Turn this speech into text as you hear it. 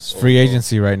it's free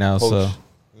agency right now, coach. so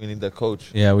We need that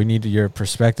coach. yeah, we need your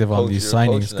perspective on Coach, these you're a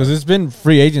coach signings because now. it's been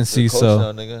free agency. You're a coach So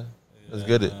now, nigga. Let's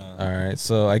get it. all right,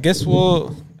 so I guess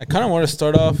I kind of want to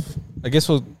start off. I guess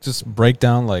we'll just break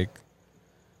down like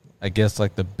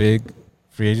the big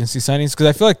free agency signings because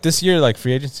I feel like this year like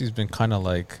free agency has been kind of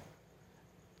like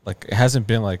it hasn't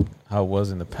been like how it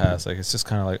was in the past. Like it's just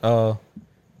kind of like, oh,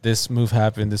 this move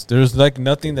happened. There's like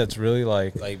nothing that's really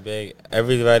like big.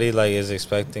 Everybody like is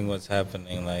expecting what's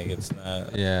happening. Like it's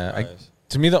not. Yeah.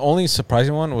 To me, the only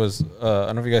surprising one was I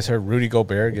don't know if you guys heard Rudy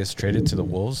Gobert gets traded to the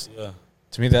Wolves. Yeah.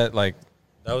 To me, that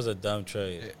was a dumb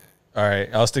trade. All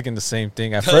right, I was thinking the same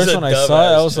thing at That was first a when I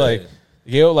saw it. I was dumbass like,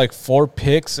 you gave out like 4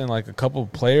 picks and like a couple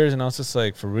of players, and I was just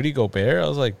like, for Rudy Gobert, I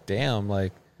was like, damn,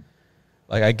 like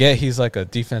I get he's like a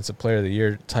defensive player of the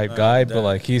year type guy, but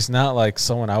like he's not like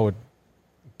someone I would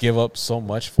give up so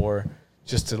much for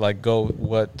just to like go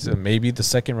maybe the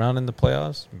second round in the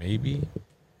playoffs, maybe.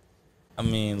 I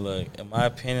mean, look, in my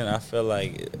opinion, I feel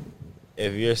like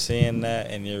if you're seeing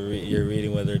that and you're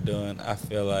reading what they're doing, I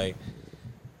feel like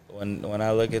when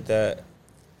I look at that,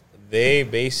 they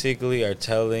basically are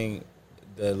telling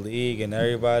the league and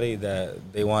everybody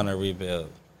that they want to rebuild.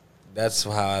 That's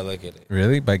how I look at it.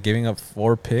 Really? By giving up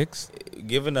 4 picks?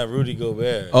 Giving up Rudy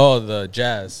Gobert. Oh, the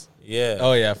Jazz. Yeah.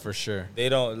 Oh, yeah, for sure. They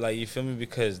don't, like, you feel me?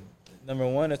 Because, number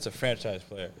one, it's a franchise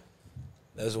player.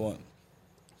 That's one.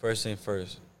 First thing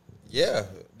first. Yeah.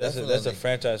 That's a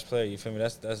franchise player, you feel me?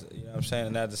 That's you know what I'm saying?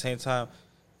 And at the same time,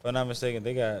 if I'm not mistaken,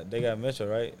 they got Mitchell,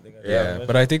 right? They got Mitchell.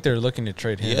 But I think they're looking to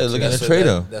trade him. Yeah, looking to trade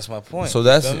him. That's my point. So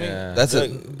that's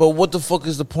Look, but what the fuck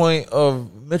is the point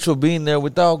of Mitchell being there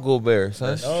without Gobert,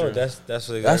 son?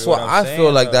 That's why I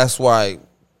feel like that's why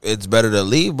it's better to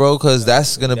leave, bro, because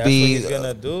that's gonna That's be. what he's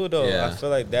gonna do, though. Yeah. I feel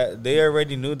like that they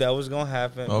already knew that was gonna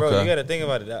happen, bro. Okay. You gotta think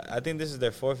about it. I think this is their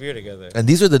 4th year together. And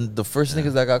these are the first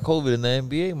niggas that got COVID in the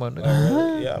NBA, my nigga.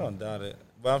 Really? Yeah, I don't doubt it.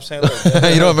 But I'm saying, look,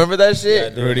 You don't remember that Yeah, I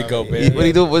shit? do Rudy remember. Gobert. What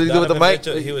he do? What he do with the Donovan mic?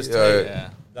 Mitchell, he was Yeah, tight. right. Yeah.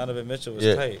 Donovan Mitchell was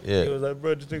Yeah, tight. yeah. He was like,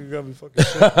 bro, this nigga got me fucking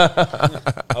shit.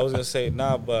 I was gonna say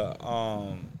nah, but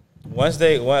once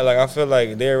they went, like I feel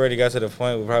like they already got to the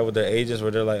point probably with their agents where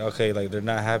they're like, okay, like they're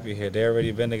not happy here. They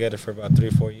already been together for about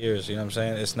 3-4 years. You know what I'm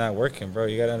saying? It's not working, bro.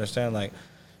 You gotta understand, like,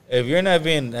 if you're not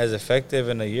being as effective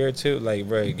in a year or two, like,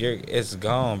 bro, it's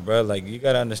gone, bro. Like, you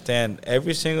gotta understand,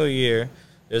 every single year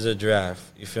there's a draft.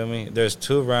 You feel me? There's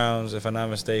 2 rounds, if I'm not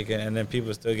mistaken, and then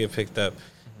people still get picked up.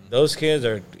 Those kids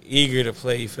are eager to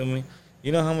play. You feel me?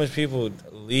 You know how much people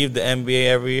leave the NBA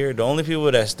every year? The only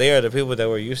people that stay are the people that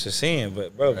we're used to seeing.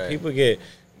 But, bro, Right. people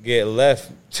get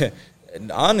left,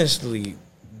 honestly,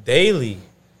 daily,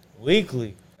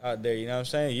 weekly out there. You know what I'm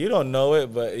saying? You don't know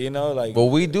it, but, you know, like. What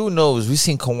we do know is we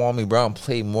seen Kwame Brown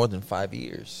play more than 5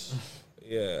 years.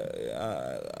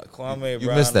 Yeah. Kwame You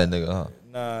Brown. missed that nigga, huh?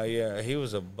 Nah, yeah, he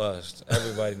was a bust.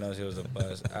 Everybody knows he was a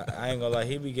bust. I ain't gonna lie,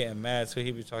 he be getting mad too.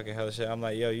 He be talking hella shit. I'm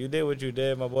like, yo, you did what you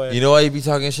did, my boy. You know why he be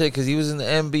talking shit? Because he was in the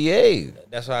NBA.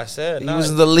 That's what I said. He was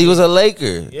a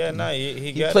Laker. Yeah, nah, he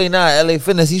He got played now at LA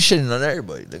Fitness. He's shitting on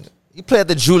everybody. Nigga. He played at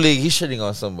the Drew League. He's shitting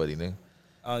on somebody, nigga.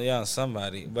 on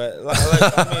somebody. But like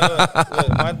I mean,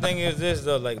 look, my thing is this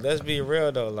though. Like, let's be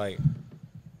real though. Like,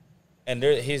 and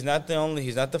he's not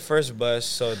the first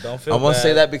bust. So don't feel. I'm gonna bad.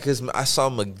 say that because I saw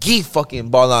McGee fucking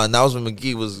ball out, and that was when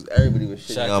everybody was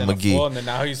shitting on McGee. And then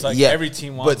now he's like every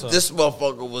team wants but him. this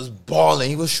motherfucker was balling.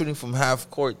 He was shooting from half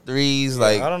court threes. Yeah,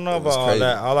 like I don't know it was about all crazy.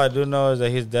 that. All I do know is that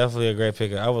he's definitely a great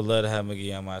picker. I would love to have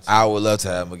McGee on my team. I would love to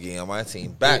have McGee on my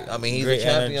team. I mean, he's a Great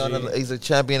champion. energy. He's a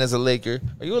champion as a Laker.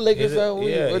 Are you a Lakers fan? What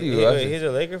are you? He's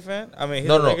a Laker fan. I mean, he's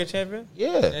No, a no. Laker champion.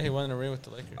 Yeah. He won the ring with the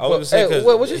Lakers. I was gonna say, 'cause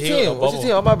what's your he- team? What's your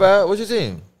team? Oh my bad. What's your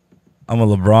team? I'm a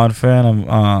LeBron fan.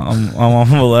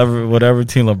 I'm whatever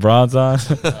team LeBron's on.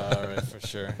 All right, for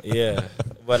sure. Yeah,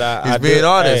 but He's being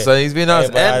honest. So he's being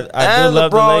honest. but And I do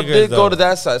love the LeBron Lakers, did go though. to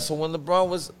that side. So when LeBron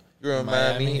was, you're in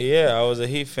Miami. Yeah, I was a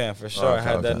Heat fan for sure. Okay, I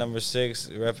had that okay. number 6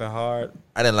 repping hard.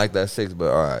 I didn't like that 6,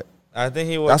 but all right. I think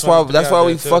he was. That's why. 23 That's out why there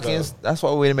we too, fucking. though. That's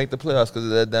why we didn't make the playoffs because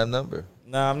of that damn number.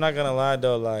 Nah, I'm not gonna lie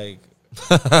though. Like,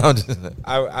 I'm just-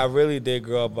 I really did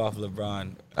grow up off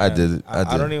LeBron. I And did. I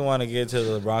I don't did. even want to get to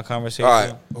the LeBron conversation. All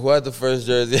right, who had the first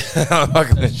jersey? I'm not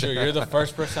gonna Sure, you're the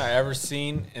first person I ever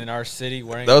seen in our city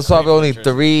wearing. There was a probably only Cleveland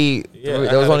jersey. three. Yeah, three-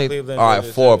 I there was had a only Cleveland all right,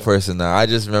 jersey, 4 too. person now. I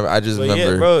just remember. But remember.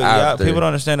 yeah, bro, after. people don't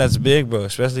understand that's big, bro.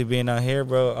 Especially being out here,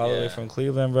 bro, all the way Yeah. from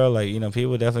Cleveland, bro. Like, you know,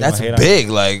 people definitely That's gonna hate on big.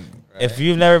 Like If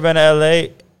you've never been to LA,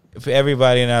 if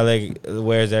everybody in LA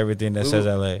wears everything that says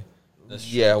LA. That's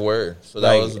true. yeah, word. So that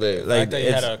Like- was big. The like, fact that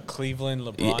you had it's- a Cleveland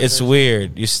LeBron. It's jersey.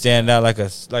 weird. You stand out like a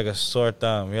sore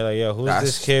thumb. You're like, yo, who's That's-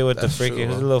 this kid with the that's freaking? true,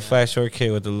 Who's huh? the little fat short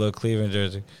kid with the little Cleveland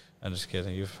jersey? I'm just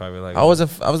kidding. You probably like. I was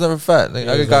never fat. Nigga.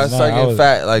 I started getting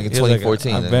fat like in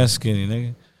 2014. I've been skinny,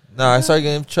 nigga. Nah, I started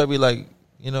getting chubby like,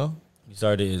 you know. You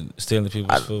started stealing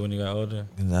people's food when you got older?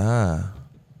 Nah.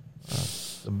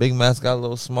 The Big Macs got a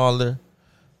little smaller.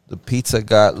 The pizza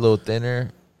got a little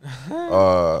thinner.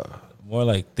 More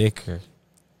like thicker.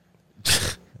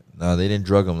 Nah, they didn't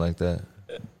drug them like that.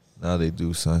 Now they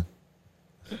do, son.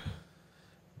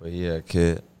 But yeah,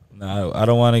 kid. Nah, I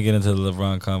don't want to get into the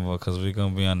LeBron convo because we're going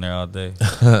to be on there all day.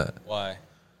 Why?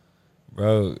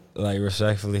 Bro, like,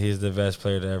 respectfully, he's the best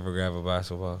player to ever grab a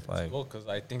basketball. Like, well, because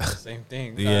I think the same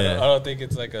thing. Yeah. I don't think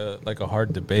it's like a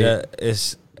hard debate.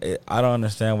 Yeah, I don't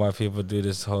understand why people do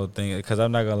this whole thing. Because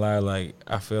I'm not going to lie, like,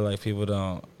 I feel like people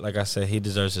don't, like I said, he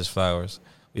deserves his flowers.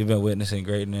 We've been witnessing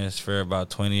greatness for about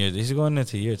 20 years. He's going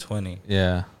into year 20.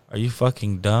 Yeah. Are you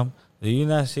fucking dumb? Do you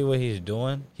not see what he's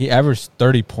doing? He averaged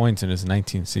 30 points in his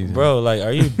 19th season. Bro, like,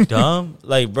 are you dumb?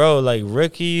 Like, bro, like,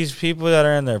 rookies, people that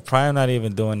are in their prime not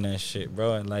even doing that shit,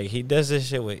 bro. And, like, he does this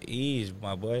shit with ease,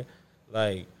 my boy.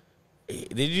 Like,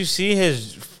 did you see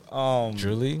his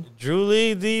Drew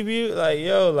League debut? Like,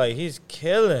 yo, like, he's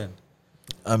killing.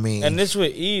 I mean, and this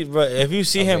with ease, bro. If you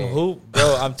see him hoop,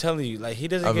 bro, I'm telling you, like, he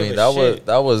doesn't give a shit.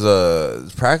 That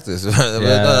was practice.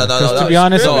 Yeah. No. To be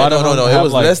honest, a lot of them it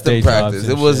was like less than practice.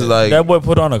 It was shit. like that boy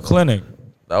put on a clinic.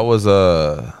 That was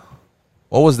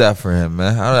what was that for him,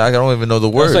 man? I don't even know the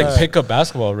words. It was like pickup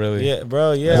basketball, really. Yeah,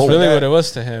 bro. Yeah, that's really what it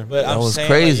was to him. But that I'm was saying,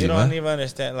 crazy, like, you man. don't even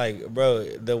understand, like, bro,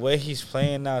 the way he's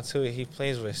playing now too. He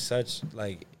plays with such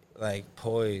like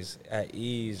poise, at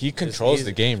ease. He controls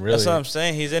the game, really. That's what I'm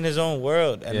saying. He's in his own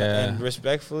world, and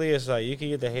respectfully, it's like you can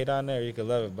either hate on it or you can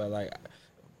love it. But like,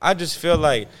 I just feel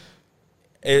like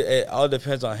it all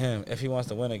depends on him if he wants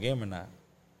to win a game or not.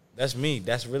 That's me.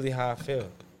 That's really how I feel.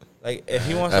 Like, if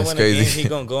he wants to win a game, he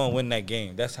gonna go and win that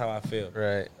game. That's how I feel.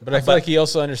 Right. But I feel like he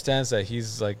also understands that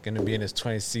he's like gonna be in his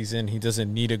 20th season. He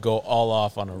doesn't need to go all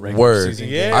off on a regular season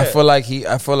game. I feel like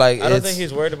I don't think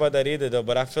he's worried about that either, though.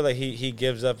 But I feel like he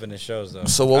gives up and it shows,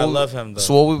 though. I love him, though.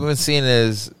 So what we've been seeing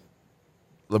is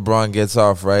LeBron gets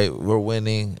off, right? We're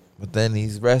winning, but then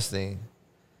he's resting.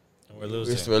 We're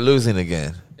losing. We're losing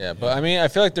again. Yeah, but I mean, I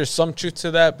feel like there's some truth to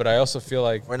that, but I also feel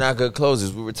like we're not good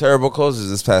closers. We were terrible closers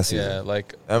this past season. Yeah,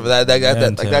 like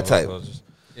that type. Closers.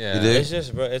 Yeah, it's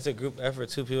just, bro. It's a group effort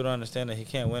too. People don't understand that he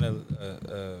can't win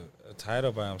a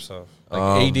title by himself.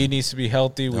 Like AD needs to be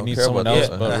healthy. We need someone else.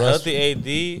 But a healthy AD.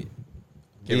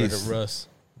 Get rid of Russ.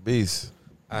 Beast.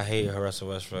 I hate Russell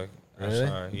Westbrook. Really? I'm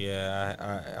sorry.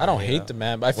 Yeah, I don't hate the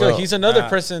man, but I feel like he's another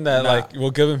person that like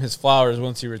will give him his flowers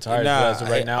once he retires. As of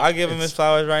right now, I give him his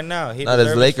flowers right now. He not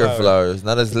as Laker flowers.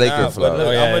 Not as Laker flowers. Look,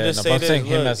 I'm gonna just say this.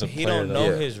 Him as a player, he don't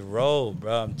know his role,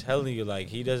 bro. I'm telling you, like,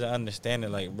 he doesn't understand it.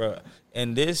 Like, bro,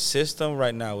 in this system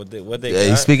right now, with what they got,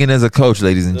 he's speaking as a coach,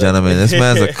 ladies and gentlemen. This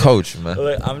man's a coach, man.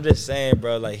 Look, I'm just saying,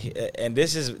 bro. Like, and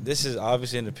this is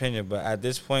obviously an opinion, but at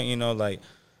this point, you know, like,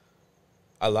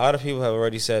 a lot of people have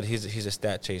already said he's a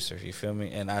stat chaser. You feel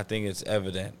me? And I think it's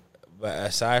evident. But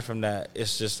aside from that,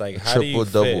 it's just like, how do you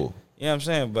fit? Double. You know what I'm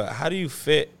saying? But how do you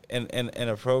fit in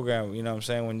a program? You know what I'm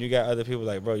saying? When you got other people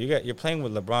like, bro, you're playing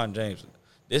with LeBron James.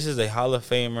 This is a Hall of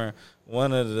Famer,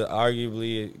 one of the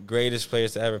arguably greatest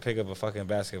players to ever pick up a fucking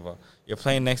basketball. You're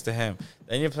playing next to him.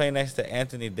 Then you're playing next to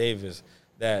Anthony Davis.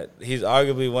 That he's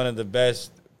arguably one of the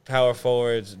best power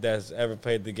forwards that's ever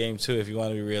played the game too. If you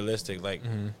want to be realistic, like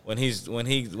when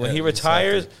he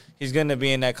retires, he's gonna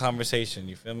be in that conversation.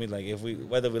 You feel me? Like,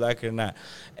 whether we like it or not.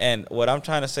 And what I'm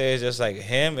trying to say is just like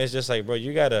him. It's just like, bro,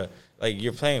 you gotta, like,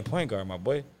 you're playing point guard, my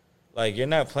boy. Like, you're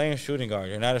not playing shooting guard.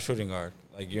 You're not a shooting guard.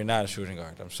 Like, you're not a shooting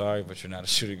guard. I'm sorry, but you're not a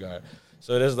shooting guard.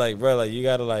 So it's like, bro, like, you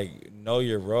gotta like know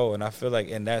your role. And I feel like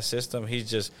in that system,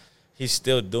 he's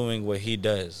still doing what he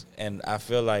does. And I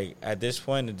feel like at this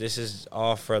point, this is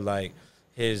all for, like,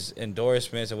 his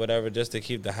endorsements or whatever, just to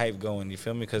keep the hype going. You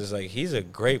feel me? Because it's like, he's a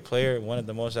great player, one of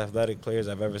the most athletic players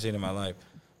I've ever seen in my life.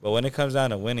 But when it comes down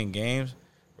to winning games,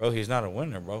 bro, he's not a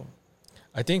winner, bro.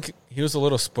 I think he was a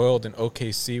little spoiled in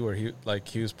OKC where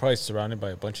he was probably surrounded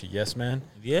by a bunch of yes men.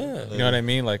 Yeah. You know what I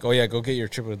mean? Like, oh, yeah, go get your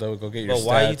triple double, go get your stats. But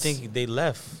why do you think they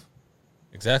left?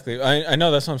 Exactly. I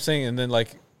know, that's what I'm saying. And then,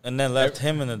 like... And then left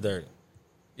him in the dirt.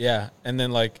 Yeah, and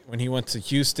then, like, when he went to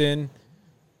Houston,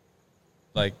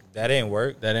 like... That ain't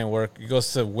work. He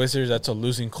goes to Wizards. That's a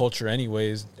losing culture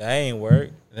anyways. That ain't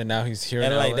work. And then now he's here.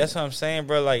 And, like, that's what I'm saying,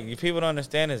 bro. Like, people don't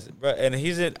understand this, bro. And I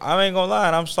ain't gonna lie,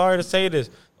 and I'm sorry to say this.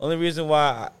 Only reason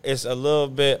why it's a little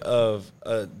bit of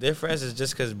a difference is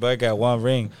just because Bud got one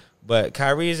ring. But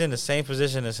Kyrie's in the same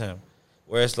position as him,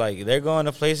 where it's like they're going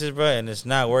to places, bro, and it's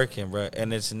not working, bro.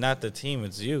 And it's not the team,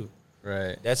 it's you.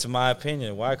 Right. That's my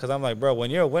opinion. Why? Because I'm like, bro,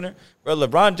 when you're a winner, bro,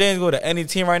 LeBron James go to any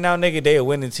team right now, nigga, they a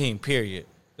winning team, period.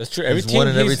 That's true. Every team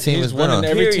he's winning.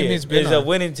 Every team he's been on. It's a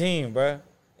winning team, bro.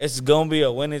 It's going to be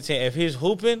a winning team. If he's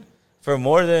hooping for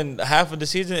more than half of the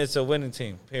season, it's a winning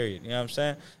team, period. You know what I'm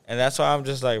saying? And that's why I'm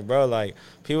just like, bro, like,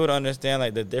 people don't understand,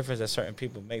 like, the difference that certain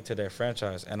people make to their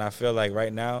franchise. And I feel like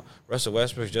right now, Russell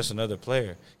Westbrook's just another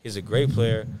player. He's a great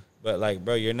player, but, like,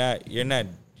 bro, you're not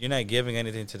giving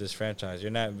anything to this franchise.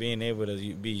 You're not being able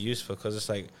to be useful because it's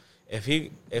like if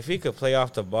he could play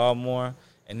off the ball more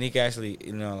and he could actually,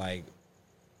 you know, like,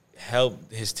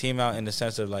 help his team out in the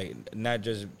sense of, like, not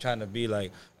just trying to be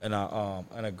like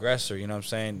an aggressor, you know what I'm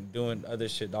saying, doing other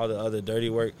shit, all the other dirty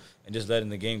work, and just letting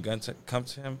the game come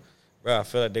to him, bro, I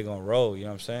feel like they're gonna roll. You know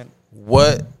what I'm saying?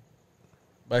 What?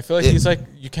 But I feel like he's like,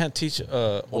 you can't teach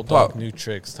old dog new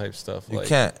tricks type stuff. You like,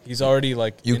 can't. He's already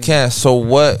like you can't. So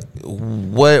what?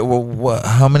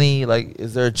 How many? Like,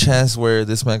 is there a chance where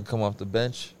this man can come off the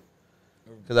bench?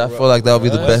 Because I feel like that would be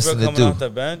the best thing to do. Off the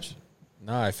bench?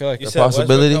 No, I feel like a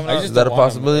possibility. Is that a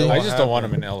possibility? I just don't want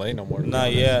him in LA no more. Nah,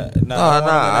 yeah,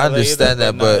 I understand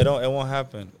that, but it won't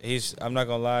happen. I'm not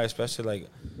gonna lie, especially like.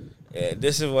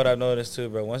 This is what I noticed too,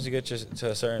 bro. Once you get to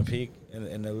a certain peak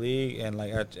in the league and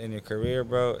like in your career,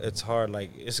 bro, it's hard. Like,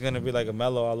 it's gonna be like a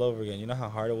Melo all over again. You know how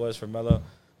hard it was for Melo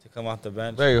to come off the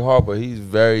bench. Very hard, but he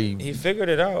figured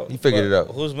it out. He figured it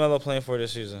out. Who's Melo playing for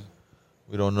this season?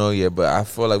 We don't know yet, but I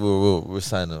feel like we'll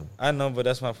sign him. I know, but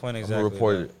that's my point exactly. I'm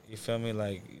report it. You feel me?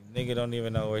 Like, nigga don't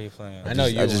even know where he playing. I know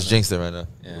you. I just jinxed it right now.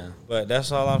 Yeah, but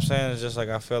that's all I'm saying is just like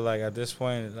I feel like at this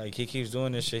point, like, he keeps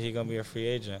doing this shit, he gonna be a free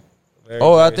agent.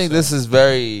 I think this is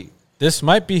very. This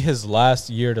might be his last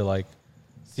year to like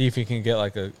see if he can get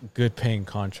like a good paying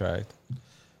contract.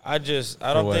 I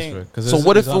don't think. So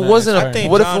what if it wasn't? I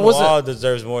think John Wall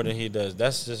deserves more than he does.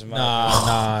 That's just my.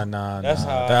 Nah. That's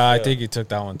how I think he took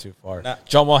that one too far.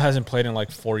 John Wall hasn't played in like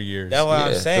 4 years. That's what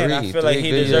I'm saying. I feel like he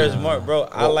deserves more, bro.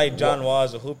 I like John Wall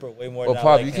as a hooper way more. Well,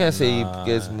 Pop, you can't say he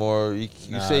gets more. You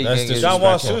say he can't get. John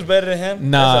Wall shoots better than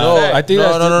him. I think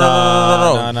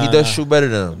no. He does shoot better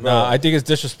than him. No, I think it's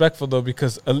disrespectful though,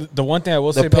 because the one thing I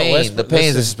will say about Westbrook, the pain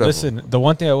is disrespectful. Listen, the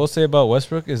one thing I will say about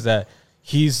Westbrook is that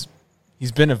he's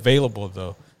been available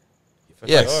though.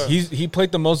 Yes, he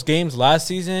played the most games last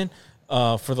season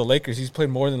for the Lakers. He's played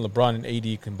more than LeBron and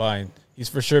AD combined. He's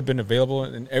for sure been available,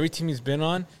 and every team he's been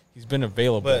on, he's been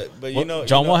available. But you know,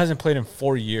 John Wall hasn't played in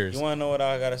 4 years. You want to know what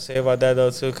I gotta say about that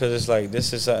though too? Because it's like,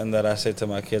 this is something that I say to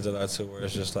my kids a lot too. Where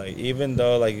it's just like, even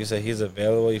though like you said he's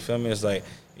available, you feel me? It's like,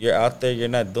 you're out there, you're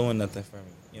not doing nothing for me.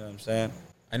 You know what I'm saying?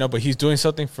 I know, but he's doing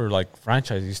something for like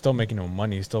franchise. He's still making no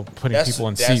money. He's still putting people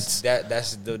in seats. That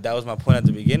was my point at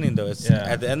the beginning, though. It's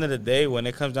at the end of the day, when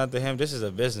it comes down to him, this is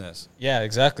a business. Yeah,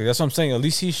 exactly. That's what I'm saying. At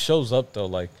least he shows up though.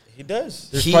 Like, he does.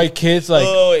 There's probably kids like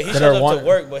he shows up to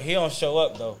work, but he don't show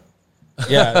up though.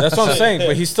 Yeah, that's what I'm saying.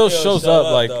 But he still shows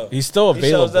up. Like, though. He's still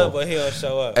available. He shows up, but he don't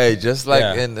show up. Hey, just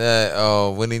like in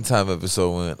that Winning Time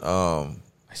episode when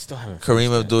I still haven't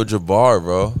Kareem Abdul-Jabbar,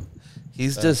 bro.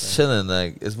 He's just chilling,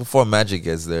 like, it's before Magic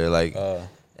gets there, like,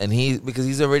 and because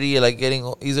he's already getting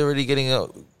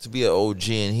to be an OG,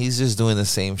 and he's just doing the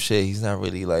same shit. He's not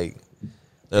really like,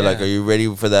 they're like, are you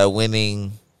ready for that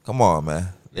winning? Come on, man,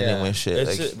 they didn't win shit.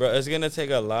 It's gonna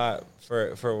take a lot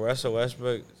for Russell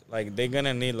Westbrook. Like, they're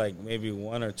gonna need like maybe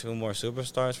 1 or 2 more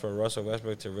superstars for Russell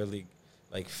Westbrook to really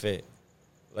like fit.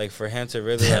 Like, for him to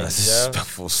really like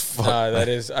disrespectful as fuck. That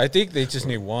is. I think they just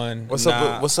need one. What's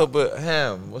up with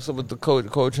Ham? What's up with the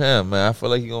coach Ham, man? I feel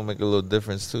like he's gonna make a little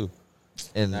difference too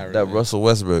in that Russell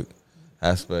Westbrook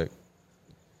aspect.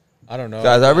 I don't know,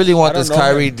 guys. I really want this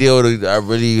Kyrie deal to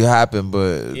really happen,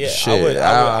 but shit,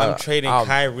 I'm trading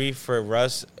Kyrie for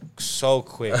Russ so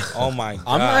quick. Oh my god!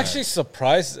 I'm actually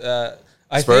surprised.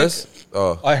 Spurs?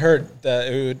 I heard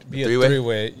that it would be a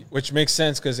three-way, which makes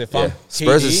sense because if I'm KD,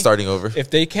 Spurs is starting over. Because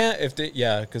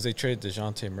they traded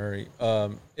DeJounte Murray.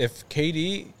 If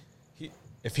KD,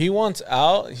 if he wants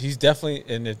out, he's definitely,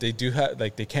 and if they do have,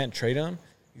 like, they can't trade him,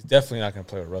 he's definitely not going to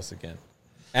play with Russ again.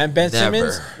 And Ben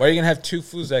Simmons, why are you going to have 2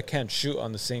 fools that can't shoot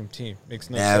on the same team? Makes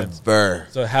no sense.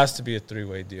 So it has to be a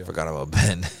 3-way deal. Forgot about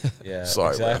Ben. Yeah,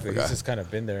 sorry, exactly. He's just kind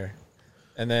of been there.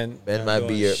 And then Ben might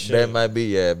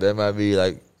be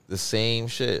like the same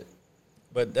shit.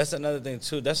 But that's another thing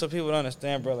too. That's what people don't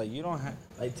understand, bro. Like, you don't have,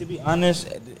 like, to be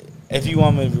honest, if you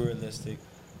want me to be realistic,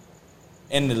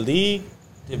 in the league,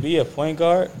 to be a point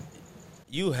guard,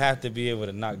 you have to be able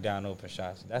to knock down open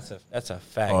shots. That's a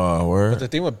fact. Word. But the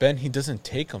thing with Ben, he doesn't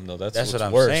take them though. That's what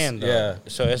I'm saying. Though. Yeah.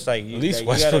 So it's like, at least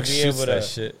Westbrook shoots that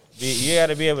shit. You got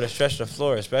to be able to stretch the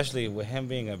floor, especially with him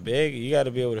being a big. You got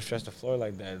to be able to stretch the floor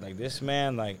like that. Like, this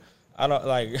man, like, I don't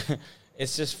like.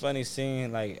 it's just funny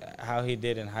seeing like how he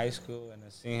did in high school and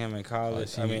then seeing him in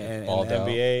college. he I mean, in the balled out.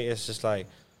 NBA, it's just like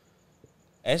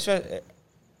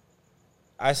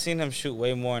I seen him shoot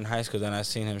way more in high school than I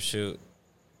seen him shoot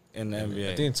in the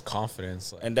NBA. I think it's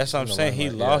confidence. Like, And that's what I'm in the saying. He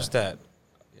limelight, lost yeah. that.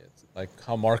 Yeah, it's like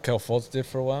how Markel Fultz did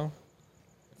for a while.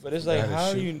 But it's like, How to how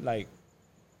are shoot. you like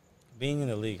being in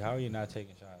the league? How are you not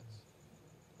taking shots?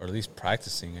 Or at least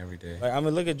practicing every day. Like, I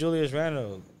mean, look at Julius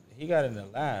Randle. He got in the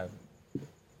lab.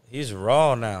 He's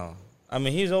raw now. I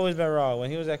mean, he's always been raw. When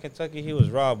he was at Kentucky, he was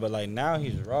raw. But like now,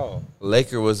 he's raw.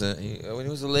 Laker wasn't. When he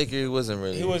was a Laker, he wasn't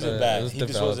really. He wasn't it bad. was He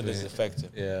just wasn't as developing.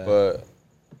 effective. Yeah. But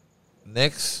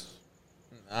Knicks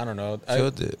I don't know.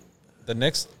 killed it. The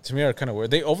Knicks, to me, are kind of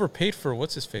weird. They overpaid for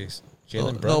what's his face?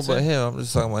 Jalen No, Brunson? but him. I'm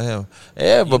just talking about him.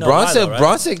 Yeah, but know why Bronson, though, right?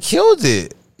 Bronson killed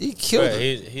it. He killed Bro,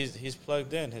 it. he's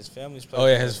plugged in. His family's plugged Oh,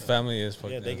 in. yeah, his family is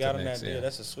fucking Yeah, they into got him Knicks, that deal. yeah.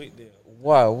 That's a sweet deal.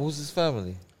 Why? Who's his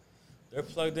family? They're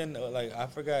plugged in. Like I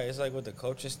forgot, it's like with the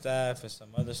coaching staff and some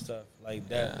other stuff like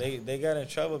that. Yeah. They got in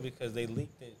trouble because they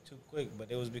leaked it too quick,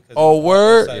 but it was because Oh, of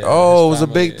word. inside- Oh, it was his a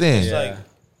family, big thing. yeah.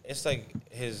 It's like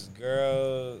his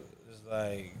girl is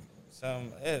like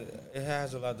some. It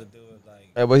has a lot to do with like.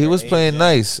 Yeah, but he was their playing agent.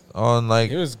 nice on like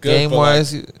He was good, game but,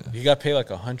 wise. He got paid like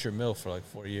 $100 million for like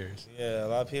 4 years. Yeah, a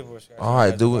lot of people were. scratching All right,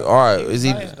 their do heads it. about All it. right, was is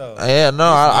he? nice, though. Yeah, no,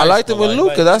 I nice, liked him but with like-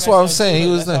 Luca. That's what I'm saying. He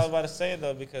was That's what I nice. was about to say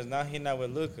though, because now he's not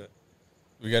with Luca.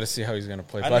 We got to see how he's going to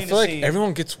play. I But I need feel to like see-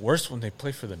 everyone gets worse when they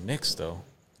play for the Knicks, though.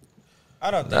 I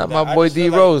don't think Not that. my I boy just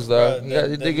feel D Rose, bro, though. He got-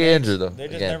 they get Knicks, injured, though, They're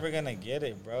just again. never gonna get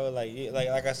it, bro.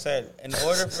 Like I said, in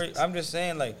order for I'm just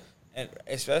saying, like, and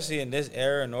especially in this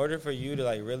era, in order for you to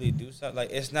like really do something,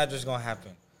 like it's not just gonna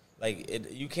happen. Like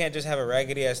you can't just have a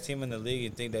raggedy ass team in the league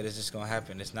and think that it's just gonna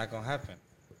happen. It's not gonna happen.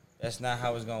 That's not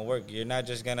how it's gonna work. You're not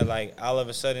just gonna like all of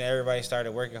a sudden everybody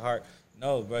started working hard.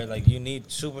 No, bro. Like you need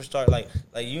superstar. Like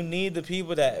you need the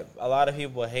people that a lot of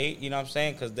people hate. You know what I'm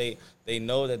saying? Because they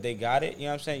know that they got it. You know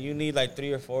what I'm saying? You need like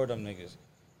 3 or 4 of them niggas.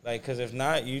 Like, because if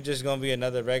not, you just gonna be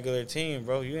another regular team,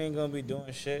 bro. You ain't gonna be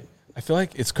doing shit. I feel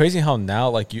like it's crazy how now,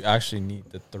 like, you actually need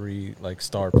the 3, like,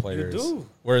 star players. do.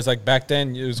 Whereas, like, back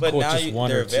then, it was But cool now just one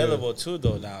they're or two. available too,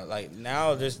 though. Now, like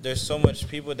now, there's so much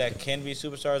people that can be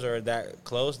superstars or that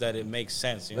close that it makes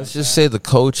sense. You know Let's what I'm just saying? say the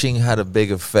coaching had a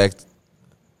big effect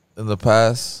in the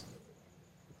past.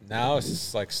 Now it's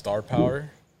just, like, star power.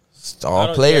 I All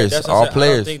don't- players, yeah, that's what all I'm saying.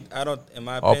 players. I don't. In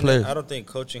my All opinion, players. I don't think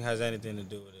coaching has anything to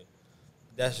do with it.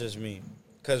 That's just me.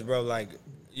 Cause, bro, like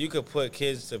you could put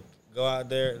kids to go out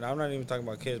there, and I'm not even talking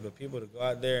about kids, but people to go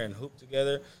out there and hoop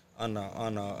together on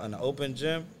an open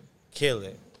gym, kill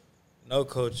it. No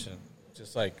coaching.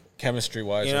 Just, like,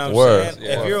 chemistry-wise. You know with what the I'm Word. saying?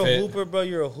 Yeah. If you're a Fit. hooper, bro,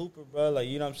 you're a hooper, bro. Like,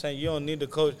 you know what I'm saying? You don't need the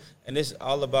coach. And it's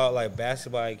all about, like,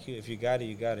 basketball IQ. If you got it,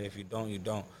 you got it. If you don't, you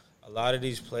don't. A lot of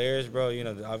these players, bro, you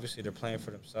know, obviously they're playing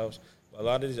for themselves. But a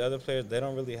lot of these other players, they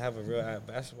don't really have a real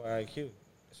basketball IQ.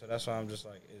 So that's why I'm just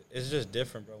like, it's just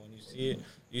different, bro. When you see it,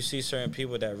 you see certain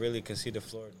people that really can see the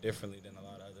floor differently than a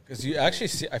lot of other people. Because you actually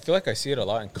see, I feel like I see it a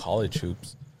lot in college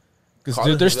hoops. Because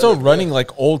College they're is still really running good.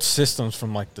 like old systems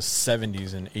from like the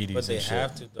 70s and 80s. But they and shit.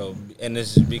 have to though, and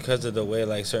it's because of the way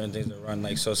like certain things are run.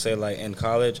 Like so, say like in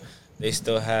college, they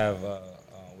still have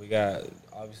we got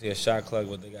obviously a shot clock,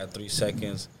 but they got 3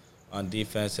 seconds on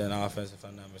defense and offense. If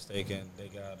I'm not mistaken, they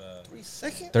got 3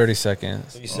 seconds. 30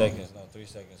 seconds. 3 seconds. No, 3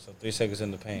 seconds. So 3 seconds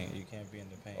in the paint. You can't be in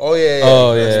the paint. Oh yeah.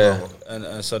 Oh, that's yeah. normal.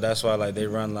 And so that's why like they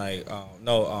run like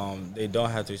they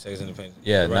don't have 3 seconds in the paint.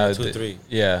 Yeah, they now run a 2-3.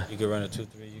 Yeah, You can run a 2-3.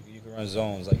 You can run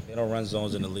zones. Like they don't run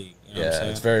zones in the league. You know what I'm yeah,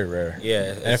 saying? it's very rare. Yeah,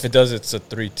 And if it does, it's a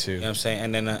 3-2. You know what I'm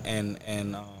saying? And then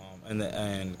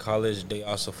in college they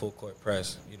also full court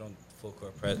press. You don't full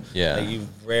court press. Yeah. Like you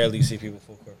rarely see people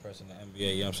full court press in the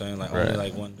NBA. You know what I'm saying? Like only Right.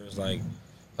 like when there's like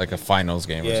Like a finals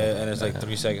game. Or yeah, something and it's like that.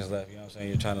 3 seconds left. You know what I'm saying?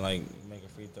 You're trying to like make a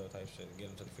free throw type shit, get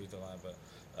them to the free throw line. But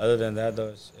other than that though,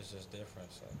 it's just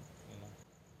different. So you know.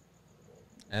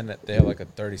 And that they have like a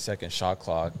 30-second shot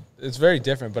clock. It's very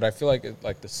different, but I feel like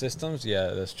like the systems, yeah,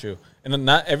 that's true. And then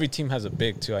not every team has a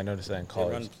big too. I noticed that in They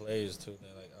college. run plays too. They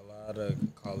like a lot of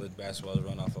college basketball is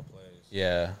run off of plays.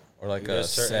 Yeah, or like a There's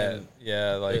set. certain-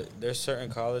 Yeah, like There's certain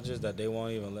colleges that they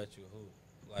won't even let you hoop.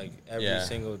 Like every Yeah.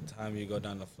 single time you go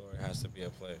down the floor, it has to be a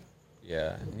play.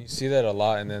 yeah, and you see that a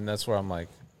lot, and then that's where I'm like,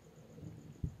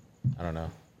 I don't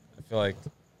know. I feel like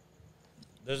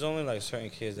There's only like certain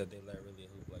kids that they let really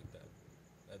hoop like that.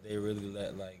 That they really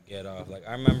let like get off. Like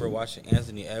I remember watching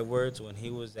Anthony Edwards when he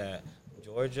was at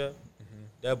Georgia.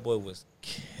 That boy was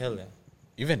killing.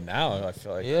 even now, I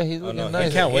feel like Yeah, he's Oh, looking no, I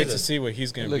nice. can't wait He's to a- see what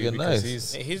he's gonna He's be looking because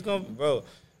nice. he's He's bro.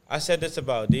 I said this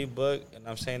about D Book, and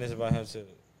I'm saying this about him too.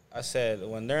 I said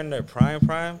when they're in their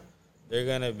prime, they're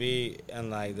gonna be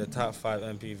in like the top 5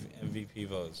 MVP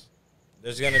votes.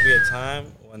 There's gonna be a time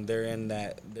when they're in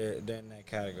that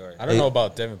category. I don't know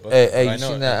about Devin Booker. Hey, but hey, I you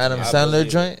know seen that Adam I Sandler believe-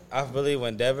 joint? I believe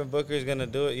when Devin Booker is gonna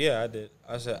do it. Yeah, I did.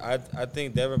 I said I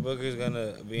think Devin Booker is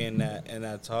gonna be in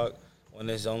that talk when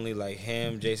it's only like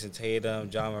him, Jason Tatum,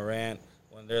 John Morant.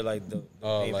 When they're like the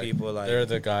main like, people, like they're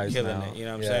the guys killing now. it. You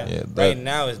know what I'm Yeah. saying? Yeah, Right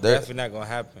now, it's definitely not gonna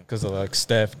happen. Because of like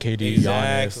Steph, KD,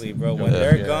 Exactly, Giannis. bro. When Yeah.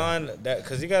 they're gone,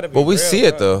 because you got to be. But we real, see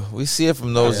it bro. though. We see it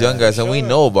from those Yeah, young guys, and we sure.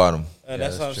 know about them. And Yeah,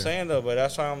 that's what I'm that's true. saying though. But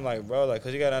that's why I'm like, bro, like,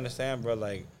 cause you gotta understand, bro,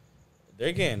 like,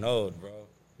 they're getting old, bro.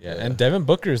 Yeah, and Devin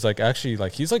Booker is like actually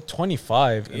like he's like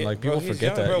 25, and Yeah, like bro, people he's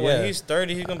forget young, that. bro. Yeah, When he's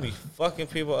 30, he's gonna be fucking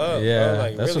people up, Yeah, bro.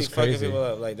 Like that's really what's fucking crazy. people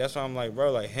up. Like that's why I'm like,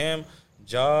 bro, like him,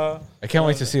 Ja. I can't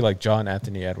wait to see like John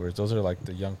Anthony Edwards. Those are like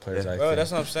the young players. I Bro, think.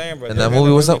 that's what I'm saying, bro. And They're that gonna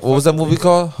movie, what's really that? What was that fucking movie people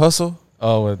called? Hustle.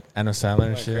 Oh, with Adam Sandler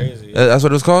and like shit. crazy. That's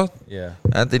what it was called. Yeah,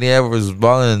 Anthony Edwards was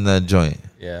balling in that joint.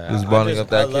 yeah. He was balling up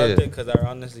that I loved kid. it because I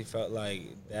honestly felt like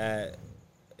that.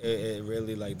 It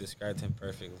really like described him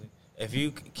perfectly. If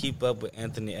you keep up with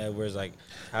Anthony Edwards, like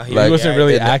how he Like, he wasn't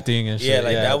really reacted, acting and shit. yeah,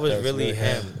 like that was really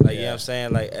him. Like you know Yeah. what I'm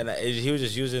saying, like, and he was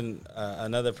just using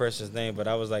another person's name, but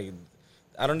I was like,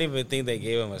 I don't even think they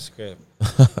gave him a script.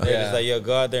 They're Yeah. just like, yo,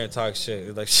 go out there and talk shit.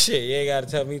 It's like, shit, you ain't got to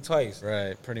tell me twice.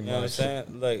 Right, pretty You know what I'm much.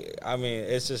 saying? Like, I mean,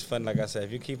 it's just fun. Like I said,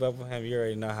 if you keep up with him, you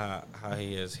already know how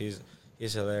he is. He's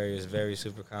hilarious, very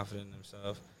super confident in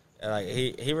himself. And like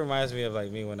he reminds me of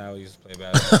like me when I used to play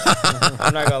basketball.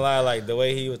 I'm not gonna lie, like the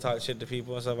way he would talk shit to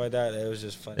people and stuff like that, it was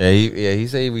just funny. Yeah, he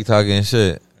said he be talking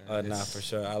shit. Nah, for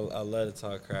sure. I love to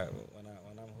talk crap.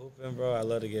 When I'm hooping, bro, I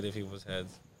love to get in people's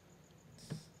heads.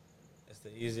 It's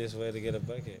the easiest way to get a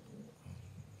bucket.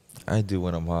 I do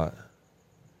when I'm hot.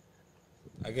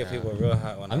 I get people real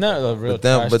hot when I'm not a real. But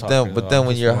then, trash but talker, then, though. but then I'm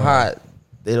when just you're more- hot,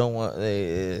 they don't want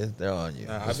they're on you.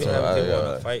 Nah, I be So, having people I-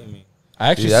 want to fight me. I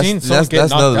actually Dude, seen someone get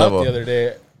that's knocked another out level. the other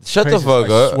day. Shut Crazy. the fuck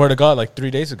I up. swear to God, like 3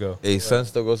 days ago. Hey, Sun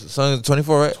still goes. Sun is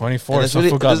 24, right? 24. And it's Some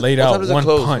fool got laid what time out. does it One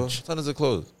close, bro? punch. What time does it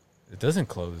close? It doesn't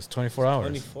close. It's 24 hours.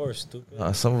 24,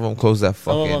 stupid. Some of them close at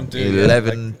Some of fucking them do.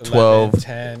 11, like 12.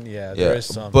 10. Yeah, Yeah, there is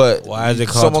some. but Why is it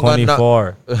someone called got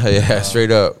 24? yeah,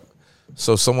 straight up.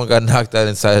 So someone got knocked out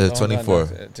inside of the Someone got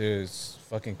 24 knocked- Dude, it's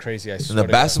fucking crazy. I in swear the to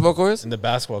God. basketball courts. In the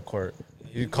basketball court.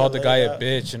 He You called the get guy laid a out.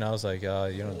 bitch, and I was like, you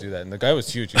don't do that. And the guy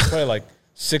was huge. He was probably like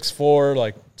 6'4",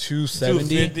 like 270.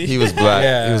 250. He was black.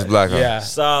 Yeah, He was black. Huh? Yeah.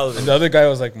 Solid. And the other guy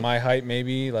was like my height,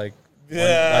 maybe like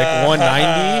Yeah. like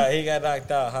 190. He got knocked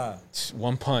out, huh?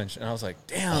 One punch, and I was like,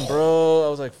 "Damn, bro!" I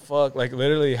was like, "Fuck!" Like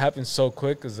literally, it happened so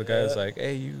quick because the guy was like,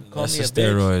 "Hey, you call me a bitch."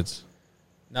 steroids.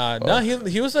 Nah,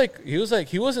 he was like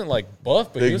he wasn't like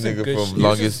buff, but he Big was in nigga good. from he was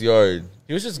longest just- yard.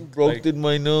 He was just Broke like, in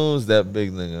my nose. That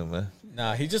big nigga, man.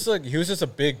 nah, he was just a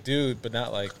big dude, but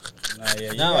not like Nah,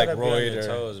 yeah, you Not like gotta be on Royd your or-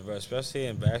 toes, bro. Especially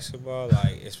in basketball,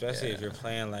 like especially if you're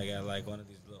playing like at like one of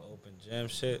these little open gym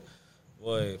shit.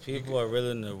 Boy, people are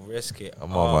willing to risk it.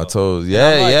 I'm all. on my toes. Yeah,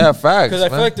 I'm like- yeah, facts. because I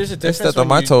feel man. like there's a They difference stepped on when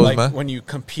my you, toes, like, man. when you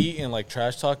compete and like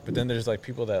trash talk, but then there's like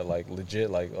people that like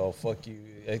legit like, oh fuck you.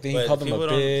 I think he But called them a people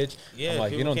don't- bitch. Yeah, I'm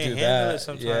like, you people don't can't do handle that. it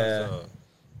sometimes, Yeah. though.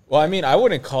 Well, I mean, I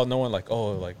wouldn't call no one like,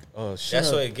 oh, shit. That's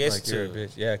what it gets like, you're a to.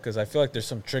 bitch. Yeah, because I feel like there's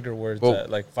some trigger words Well, that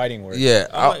like fighting words. Yeah,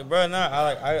 I'm like, bro,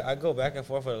 I go back and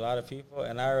forth with a lot of people,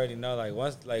 and I already know like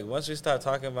once we start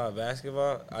talking about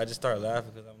basketball, I just start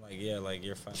laughing because I'm like, yeah, like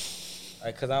you're fine.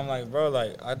 Like, cause I'm like, bro,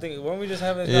 like I think when we just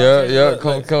having this yeah.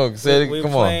 conversation, Come, say it. we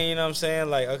Come playing, on. you know what I'm saying?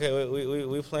 Like, okay,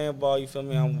 we playing ball, you feel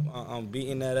me? I'm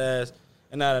beating that ass,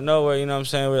 and out of nowhere, you know what I'm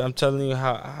saying? I'm telling you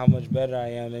how much better I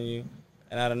am than you,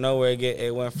 and out of nowhere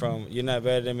it went from you're not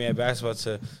better than me at basketball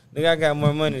to nigga I got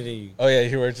more money than you. Oh yeah,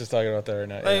 you were just talking about that right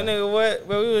now. Like yeah. nigga, what?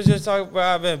 But we was just talking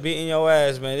about I've been beating your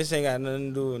ass, man. This ain't got nothing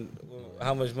to do with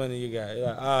how much money you got.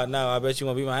 You're like, no, I bet you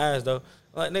won't beat my ass though.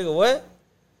 I'm like, nigga, what?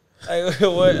 Like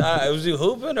what? Was you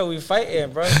hooping or we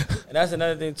fighting, bro? And that's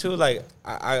another thing too. Like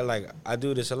I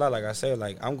do this a lot. Like I say,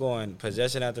 like I'm going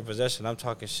possession after possession. I'm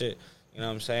talking shit. You know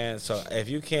what I'm saying? So if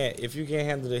you can't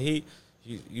handle the heat,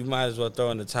 you might as well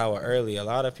throw in the towel early. A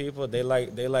lot of people they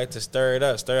like to stir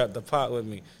up the pot with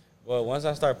me. But once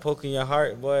I start poking your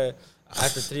heart, boy,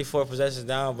 after 3-4 possessions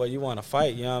down, but you want to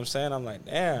fight. You know what I'm saying? I'm like,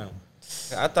 damn.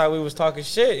 I thought we was talking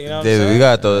shit. You know what I'm David, saying? we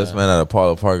gotta throw this man out of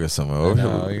Apollo Park or somewhere.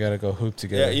 No, you gotta go hoop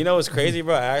together. Yeah, you know what's crazy,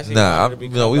 bro? I actually Nah, wanted to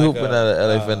become we like hooping at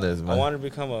LA Fitness, I man. wanted to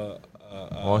become a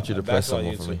want you to press basketball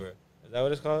someone for me. YouTuber. Is that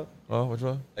what it's called? Oh, which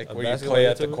one? like a where you basketball play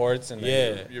at the YouTuber? courts and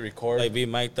Yeah. then you record. Like be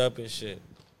mic'd up and shit.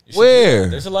 You should do Where?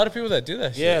 that. There's a lot of people that do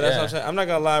that. Shit. Yeah, that's what I'm saying. I'm not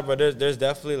gonna lie, bro. There's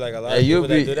definitely like a lot Hey, of you'll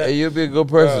people that do that. you'll be a good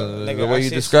person. nigga, the I way you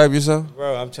see- describe yourself.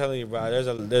 Bro, I'm telling you, bro.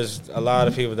 There's a lot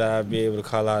of people that I'd be able to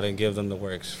call out and give them the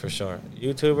works for sure.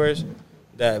 YouTubers,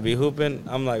 that be hooping,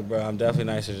 I'm like, bro, I'm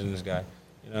definitely nicer than this guy.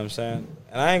 You know what I'm saying?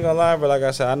 And I ain't gonna lie, bro. Like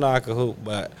I said, I know I can hoop,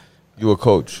 but You a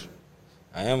coach.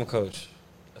 I am a coach.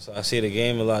 So I see the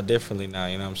game a lot differently now.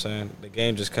 You know what I'm saying? The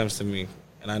game just comes to me,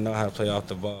 and I know how to play off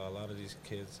the ball. A lot of these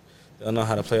kids don't know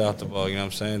how to play off the ball. You know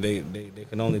what I'm saying? They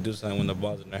can only do something when the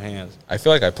ball's in their hands. I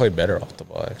feel like I play better off the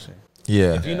ball, actually.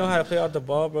 Yeah. If you know how to play off the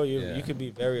ball, bro, Yeah. you could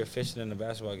be very efficient in the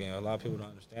basketball game. A lot of people don't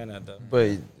understand that though.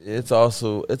 But it's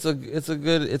also it's a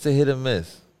hit and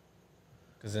miss.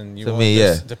 Because then you To won't- me,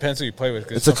 there's- yeah. depends who you play with.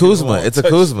 'cause It's a some people Kuzma. won't It's a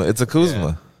touch- Kuzma. It's a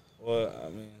Kuzma. Well, I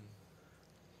mean,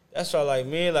 that's why like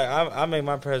me, like I make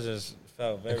my presence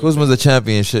felt very. Kuzma's a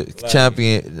championship Like-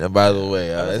 champion. By the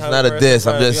way, I'm the it's type not of a person, diss.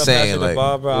 bro, I'm if just you don't pass saying, me the like,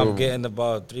 ball, bro, I'm ooh. getting the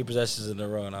ball 3 possessions in a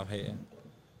row and I'm hitting.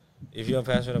 If you don't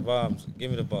pass me the ball,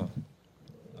 give me the ball.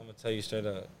 I'm gonna tell you straight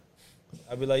up.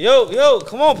 I'll be like, yo,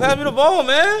 come on, pass me the ball,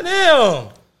 man. Damn.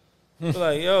 Be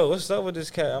like, yo, what's up with this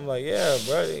cat? I'm like, yeah,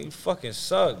 bro, you fucking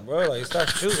suck, bro. Like, stop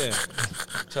shooting.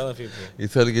 Telling people. You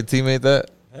telling your teammate that?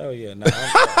 Hell yeah, nah,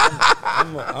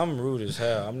 I'm rude as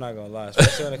hell. I'm not gonna lie,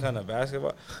 especially when it comes to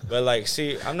basketball. But like,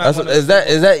 see, I'm not. Is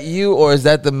that you or is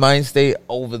that the mind state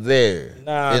over there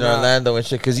Nah, in nah. Orlando and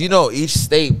shit? Because you know each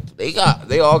state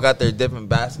they all got their different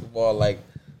basketball like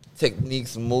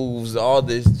techniques, moves, all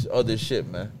this other shit,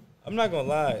 man. I'm not gonna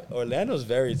lie. Orlando's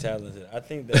very talented. I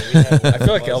think that we have. I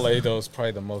feel like LA though is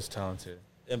probably the most talented.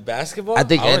 in basketball. I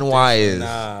think I would NY think is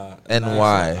Nah,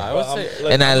 NY. I would say-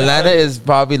 look, And Atlanta is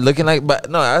probably looking like, but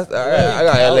no, I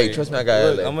got Cali. LA. Trust me, I got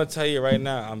Look, LA. I'm gonna tell you right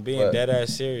now. I'm being What? dead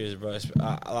ass serious, bro.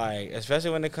 Like,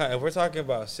 especially when it comes, if we're talking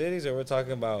about cities or we're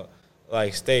talking about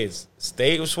like states,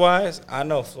 wise, I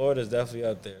know Florida's definitely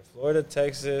up there. Florida,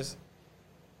 Texas,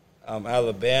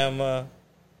 Alabama.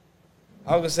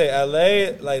 I was gonna say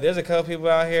LA. Like, there's a couple people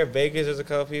out here. Vegas, there's a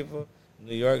couple people.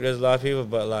 New York, there's a lot of people.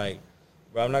 But like,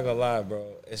 bro, I'm not gonna lie, bro.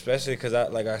 Especially because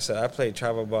like I said, I played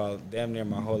travel ball damn near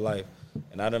my whole life,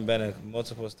 and I done been in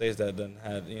multiple states that done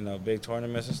had big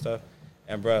tournaments and stuff.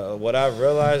 And bro, what I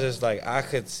realized is like I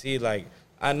could see like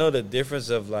I know the difference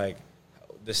of like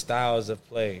the styles of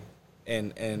play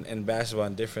in basketball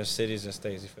in different cities and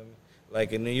states. You feel me?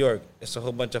 Like in New York, it's a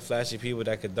whole bunch of flashy people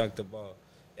that could dunk the ball.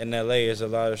 In LA, there's a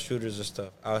lot of shooters and stuff.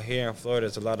 Out here in Florida,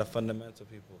 there's a lot of fundamental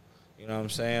people. You know what I'm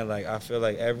saying? Like I feel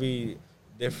like every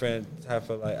different type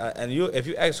of if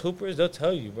you ask hoopers, they'll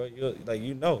tell you, bro.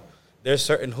 There's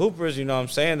certain hoopers, you know what I'm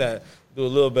saying, that do a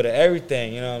little bit of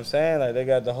everything. You know what I'm saying? Like they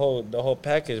got the whole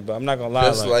package. But I'm not gonna lie,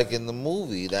 Just like in the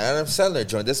movie, the Adam Sandler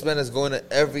joint. This man is going to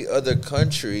every other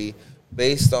country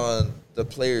based on the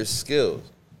player's skills.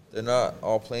 They're not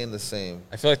all playing the same.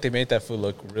 I feel like they made that fool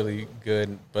look really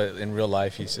good, but in real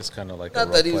life, he's just kind of like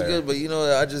Not that he's good, but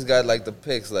I just got like the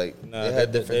picks. Like Nah, they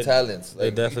had different talents. They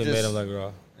Like, definitely made him look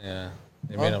raw. Yeah,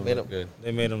 they Huh? made him Made look him- good.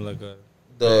 They made him look good.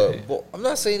 I'm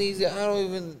not saying he's. I don't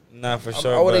even. Nah, for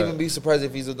sure. I wouldn't but- even be surprised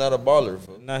if he's not a baller.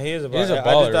 Nah, he is a baller. He's a I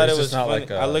baller, just thought he's it was just not funny. like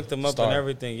a I looked him up star. and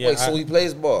everything. Yeah, Wait, so he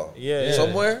plays ball? yeah.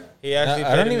 Somewhere? He actually. I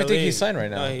played don't in even the think he's league. signed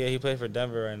right now. No, yeah, he played for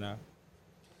Denver right now.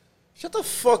 Shut the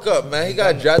fuck up, man. He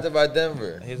got drafted by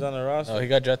Denver. He's on the roster. Oh, he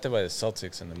got drafted by the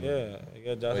Celtics in the movie. Yeah, he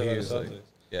got But drafted he by the was like- Celtics.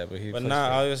 Yeah, but he. But plays nah,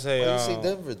 for- I was gonna Why you say, say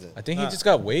Denver then? I think nah, he just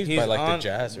got waived he's by like on- the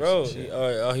Jazz or bro. some shit.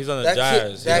 He's on the That kid-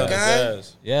 Jazz. that He's on the guy?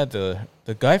 Jazz. Yeah,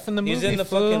 the guy from the movie. He's in the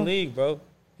fool. fucking league, bro.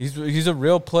 He's a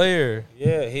real player.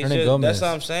 Yeah, he's Hernan just, Gomez. that's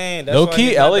what I'm saying. That's Low why key,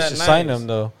 he's not LA that should sign nice. him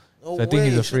though. No So I think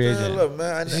he's a way. free Shut the agent. hell up,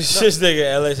 man. This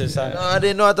nigga LA should sign. No, I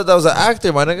didn't know. I thought that was an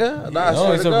actor, my nigga. Nah, I No,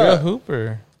 swear he's to a God. real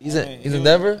hooper. He's I in mean, he's he in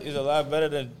was- Denver. He's a lot better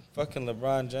than fucking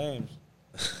LeBron James.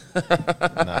 Nah,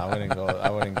 I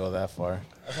wouldn't go that far.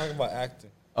 I'm talking about acting.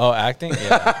 Oh, acting?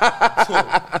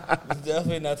 Yeah, He's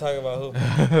definitely not talking about hooping.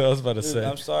 I was about to Dude, say.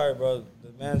 I'm sorry, bro.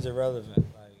 The man's irrelevant.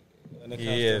 Like when it comes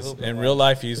He to is hooping, in like, real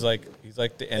life. He's like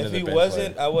the end If of the he bench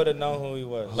wasn't, player. I would have known who he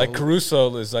was. Like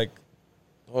Caruso is like,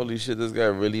 Holy shit, this guy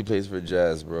really plays for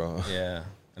Jazz, bro. yeah,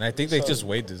 and I think they So- just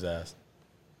waived his ass.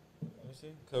 Let me see.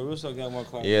 Caruso got more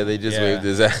class. Yeah, they just Yeah. waved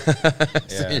his ass.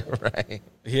 So Yeah. you're right.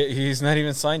 He's not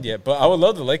even signed yet, but I would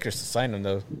love the Lakers to sign him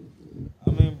though.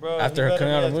 I mean, bro. After he better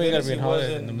coming out of be the movie, as gotta good be as in he was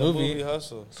Hollywood in the movie.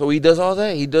 Hustle. So he does all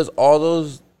that. He does all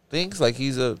those things. Like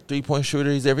he's a 3-point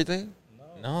shooter. He's everything.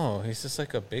 No, he's just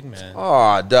like a big man.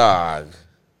 Oh, dog.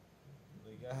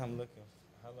 They got him looking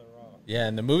hella raw. Yeah,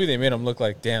 in the movie they made him look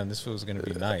like, damn, this fool's gonna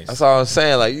be nice. That's all I'm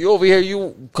saying. Like you over here,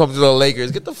 you come to the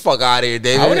Lakers. Get the fuck out of here,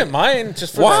 David. I wouldn't mind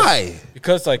just for Why? that-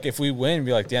 because like if we win,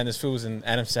 be like, damn, this fool was in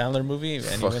Adam Sandler movie and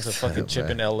he Fuck wins a fucking that, chip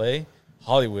man. in L.A.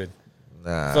 Hollywood. I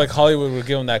Nah. feel like Hollywood would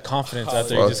give him that confidence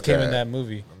after he Fuck just came in that. that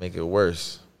movie. Make it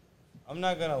worse. I'm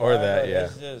not gonna Or lie. that, bro, yeah.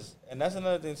 That's just, and that's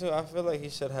another thing too. I feel like he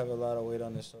should have a lot of weight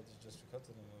on his shoulders just because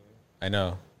of the movie. I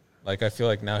know. Like I feel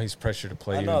like now he's pressured to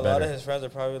play I even know a lot better. of his friends are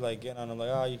probably like getting on him like,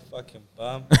 oh, you fucking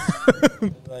bum.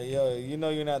 Like, yo, you know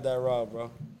you're not that raw,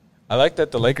 bro. I like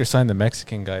that the Lakers signed the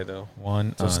Mexican guy though,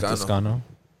 Juan Toscano. Toscano.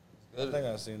 I think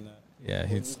I've seen that. Yeah,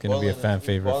 he's gonna be a fan He's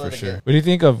favorite balling for sure. again. What do you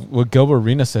think of what Gilbert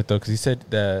Arenas said though? Because he said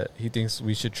that he thinks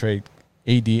we should trade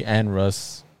AD and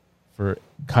Russ for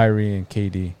Kyrie and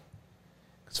KD.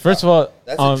 'Cause first of all,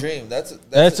 That's a dream.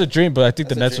 That's a dream, but I think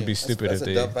the that's a Nets would be dream. stupid That's if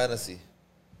a they, dumb fantasy.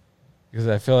 because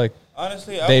I feel like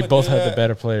Honestly, I they would both do have the that.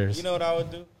 better players. You know what I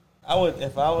would do? I would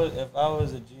if I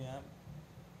was a GM.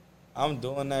 I'm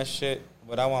doing that shit,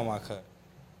 but I want my cut.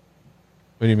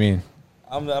 What do you mean?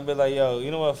 I'll be like, yo, you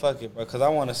know what? Fuck it, bro, because I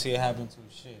want to see it happen to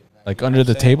shit. Like you know under what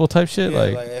the I'm saying? table type shit? Yeah,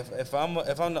 like like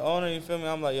if I'm the owner, you feel me?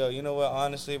 I'm like, yo, you know what?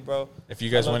 Honestly, bro. if you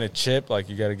guys I want love- to chip, like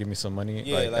you got to give me some money.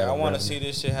 Yeah, like I want to see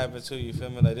this shit happen too. You feel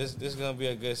me? Like this is gonna be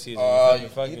a good season. You feel me?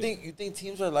 Fuck You it. think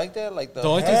teams are like that? Like the The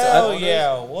only thing- Hell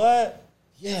yeah! What?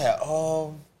 Yeah.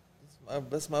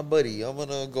 That's my buddy. I'm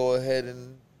gonna go ahead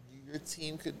and your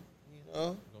team could,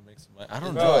 I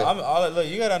don't Bro, know. look,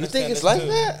 you gotta You understand. think it's this like too.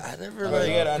 that? I never Bro, like.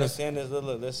 you gotta understand this.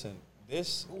 Look, listen.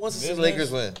 This Who wants to see the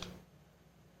business, Lakers win?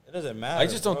 It doesn't matter. I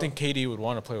just don't bro. think KD would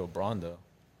want to play with Braun though.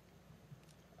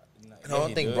 I don't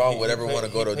he think do. Braun He- would he ever play- wanna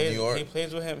go he to plays- New York. He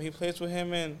plays with him. He plays with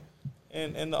him in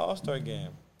the All-Star game.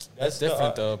 That's the-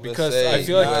 different though, USA, because I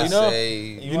feel like USA.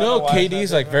 you know wanna watch KD's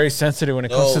that like different? very sensitive when it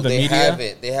comes No, to the they media.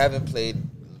 haven't. They haven't played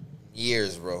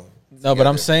years, bro. No, but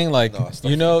I'm Together. saying like No, stop.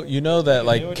 you know that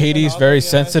like They were doing KD's all very the games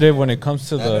sensitive last when year. it comes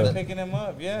to I've been the. picking him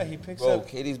up. Yeah, he picks Bro, up.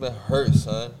 KD's been hurt,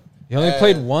 son. He only And-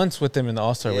 played once with him in the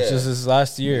All Star, which Yeah. is his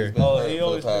last year. been Oh, hurt he for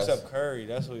always the picks past- up Curry.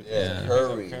 That's what he picks Yeah, up. He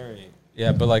Curry. picks up Curry.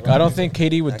 Yeah, but like I don't think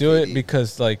KD would Not do it KD.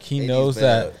 because like he KD's knows been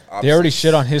that a they already opposite.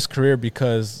 shit on his career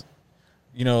because,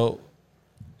 you know,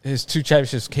 his 2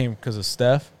 championships came because of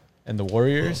Steph and the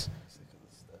Warriors.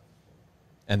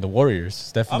 And the Warriors,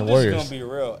 Steph and I'm the just Warriors. gonna be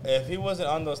real. If he wasn't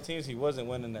on those teams, he wasn't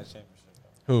winning that championship.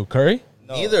 Who, Curry?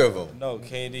 No, Neither of them. No,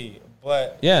 KD.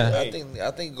 But Yeah. wait,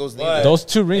 I think it goes But- neither. Those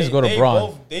 2 rings go to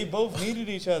Braun. They both needed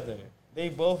each other. They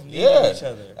both needed Yeah, each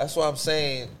other. that's why I'm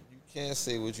saying you can't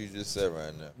say what you just said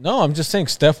right now. No, I'm just saying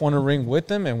Steph won a ring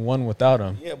with him and one without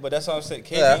him. Yeah, but that's what I'm saying.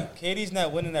 Yeah. KD's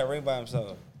not winning that ring by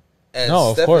himself. And No,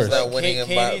 of Steph course. is not Like, winning KD's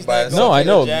it by not himself. No, I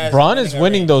know. Jazz Braun winning is a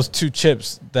winning ring. those 2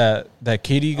 chips that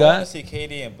KD I want got. to see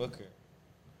KD and Booker.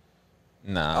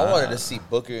 Nah. I wanted to see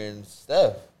Booker and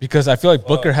Steph. Because I feel like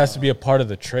Booker has to be a part of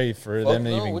the trade for Fuck them to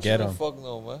no, even what get you mean him. Fuck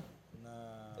no, man. Nah.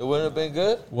 It wouldn't have been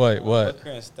good. What? Booker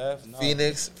and Steph. No.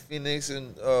 Phoenix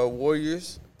and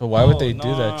Warriors. But why would No, they no, do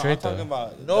no, that no, trade I'm talking though?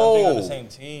 about them No. being on the same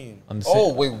team. On the Oh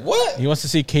same, wait, what? he wants to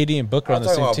see KD and Booker on I'm the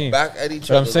talking same about team. back at each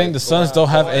But I'm other, saying like, the Suns don't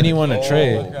have anyone to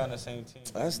trade. Booker on the same team.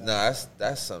 That's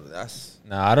something. That's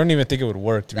Nah, I don't even think it would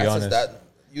work to be that's honest.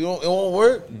 you don't. It won't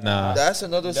work. Nah. That's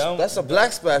another. Them- That's a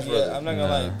black splash, Yeah, brother. I'm not gonna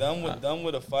Nah. lie. Them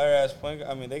with a fire ass point guard.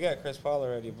 I mean, they got Chris Paul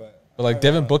already, but But like I'm not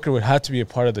Devin gonna- Booker would have to be a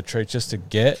part of the trade just to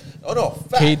get Oh no,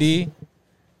 facts. KD.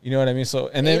 You know what I mean? So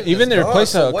and then Davis even their is gone,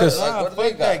 replacement so what- because like, Nah, what do they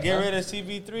fuck that. got, Get huh? rid of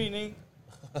CP3, nigga.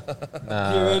 Get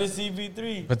nah. rid of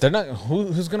CP3. But they're not.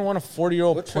 Who's gonna want a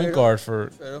 40-year-old We'll point trade guard for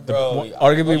Trade him. the, Bro,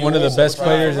 arguably one of the best we'll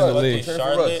players in the trade league? for Russ.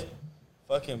 Charlotte,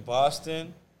 fucking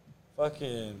Boston,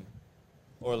 fucking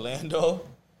Orlando.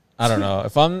 I don't know.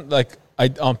 If I'm like,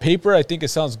 on paper, I think it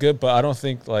sounds good, but I don't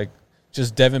think like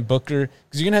just Devin Booker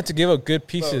because you're gonna have to give up good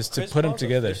pieces Bro, to Chris put them Paul's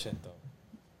together. efficient, though.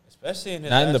 Especially in his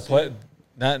Not in the last play, year.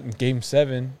 not in Game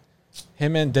 7.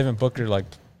 Him and Devin Booker like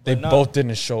they But no. both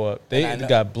didn't show up. They And I know-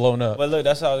 got blown up. But look,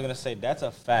 that's what I was gonna say. That's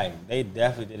a fact. They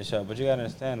definitely didn't show up. But you gotta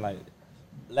understand, like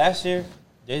last year,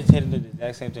 Jason Tatum did the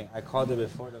exact same thing. I called it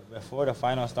before the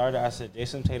final started. I said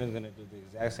Jason Tatum's gonna do the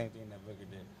exact same thing that Booker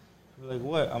did. People were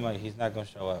like, what? I'm like, he's not gonna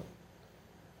show up.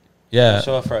 Yeah. He'll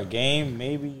show up for a game,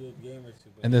 maybe a game or two.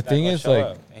 But And the he's not thing gonna is, show like,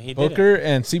 up. And he didn't. Booker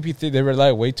and CP3, they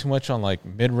rely way too much on, like,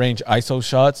 mid-range ISO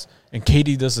shots, and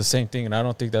KD does the same thing, and I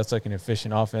don't think that's, like, an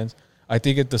efficient offense. I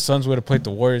think if the Suns would have played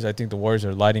the Warriors, I think the Warriors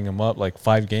are lighting them up, like,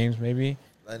 5 games maybe.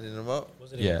 Lighting them up.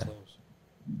 Was it Yeah. even close?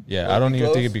 Yeah, Would I don't it be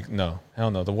even think close? it'd be – no.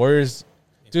 Hell no. The Warriors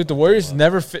 – dude, the Warriors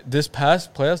never – this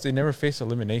past playoffs, they never faced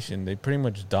elimination. They pretty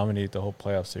much dominated the whole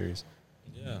playoff series.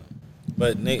 Yeah.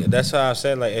 But Nick, that's why I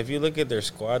said, like, if you look at their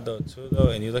squad though, too, though,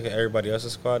 and you look at everybody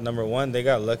else's squad, number one, they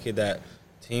got lucky that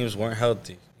teams weren't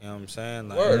healthy. You know what I'm saying?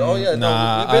 Like, Word. Oh yeah.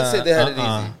 Nah, no, we've been said they had it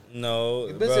uh-uh. easy. No,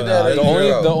 You've been bro, saying that The Like, only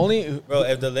zero. – the only – bro,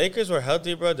 if the Lakers were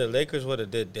healthy, bro, the Lakers would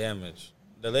have did damage.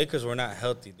 The Lakers were not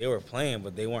healthy. They were playing,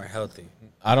 but they weren't healthy.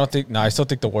 I don't think – no, I still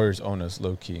think the Warriors own us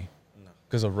low-key. No.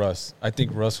 Because of Russ. I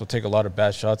think Russ will take a lot of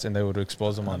bad shots, and they would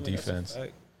expose them I on mean, that's a defense.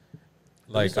 fact. Did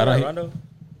we Like, still I don't got Rondo?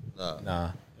 Nah. –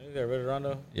 nah. You got rid of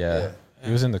Rondo? Yeah. Yeah.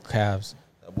 He was in the Cavs.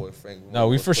 My boy Frank. No,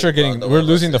 we for sure we're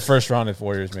losing the first round if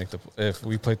Warriors if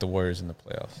we play the Warriors in the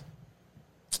playoffs.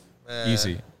 Man,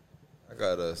 Easy. I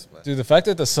got us, man. Dude, the fact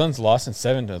that the Suns lost in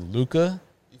 7 to Luka.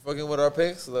 You fucking with our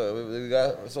picks? Look, we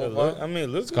got so far. I mean,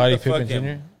 Luka, Scottie Pippen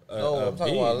Jr. No, I'm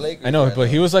talking about Lakers. I know, right but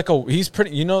now. he was like he's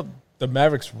pretty. You know, the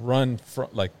Mavericks run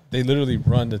like they literally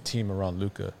run the team around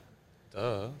Luka.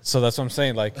 So that's what I'm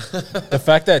saying. Like the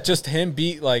fact that just him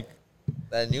beat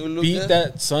that new Luka? beat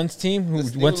that Suns team who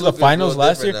This went new to the Luka's finals a little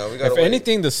last year. different now. We gotta If wait.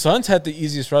 anything, the Suns had the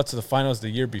easiest route to the finals the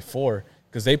year before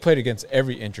because they played against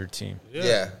every injured team.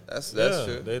 Yeah, that's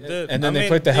true. They did. And then they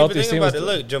played the healthiest team Think was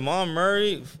about it. Look, Jamal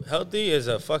Murray healthy is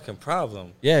a fucking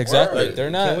problem. Yeah, exactly. Word. They're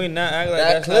not. Can we not act like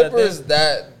That that's not a Clippers, thing?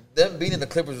 them beating the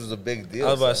Clippers was a big deal.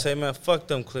 I was about to son. say, man, fuck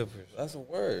them Clippers. That's a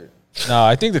word. No,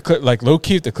 I think low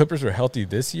key, if the Clippers were healthy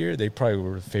this year, they probably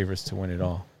were the favorites to win it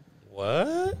all.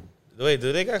 What? Wait,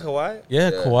 do they got Kawhi? Yeah,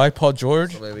 Yeah. Kawhi, Paul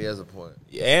George, So maybe he has a point.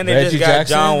 And they Reggie just got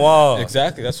Jackson. John Wall.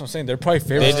 Exactly, that's what I'm saying. They're probably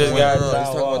favorites. They just to got win. He's John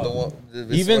talking about the Wall. one.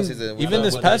 This Even- one season. even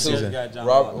this With past the two- season. Got John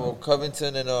Rob, Wall.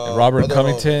 Covington and Robert other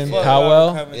Covington, homies. Fuck Powell.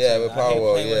 Robert Covington. Yeah, with I hate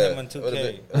Powell, playing yeah. with him on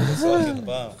 2K. Fucking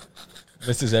bum.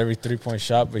 misses every 3-point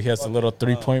shot, but he has a little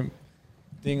 3-point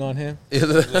thing on him.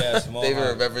 small David heart.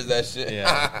 remembers that shit.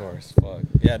 Yeah, of course. Fuck.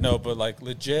 Yeah, no, but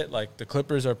legit, the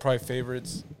Clippers are probably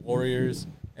favorites, Warriors,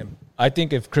 and I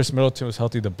think if Chris Middleton was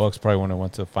healthy, the Bucks probably would have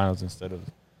went to the finals instead of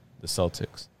the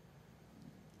Celtics.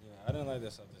 Yeah, I didn't like the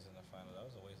Celtics in the final. That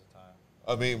was a waste of time.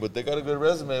 I mean, but they got a good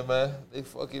resume, man. They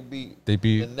fucking beat. They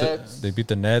beat The Nets. they beat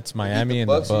the Nets, Miami, beat and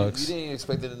Bucks. the Bucks. You didn't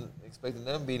expecting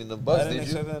them beating the I Bucks, didn't did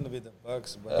you? expect them to beat the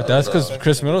Bucks, But that's because I expected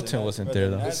Chris them to beat Middleton the wasn't Nets. there,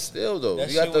 But though. But still, though, That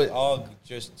you got shit was the. all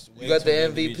just. You way got too the big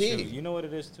to be MVP. true. You know what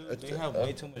it is too? That's They have it.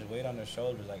 way too much weight on their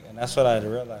shoulders, and that's what I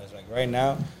realized. Right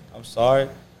now, I'm sorry,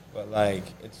 but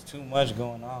it's too much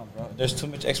going on, bro. There's too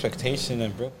much expectation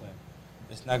in Brooklyn.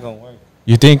 It's not gonna work.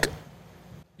 You think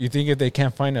if they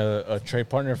can't find a trade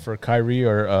partner for Kyrie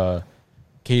or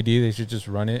KD, they should just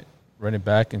run it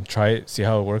back and try it, see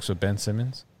how it works with Ben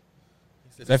Simmons?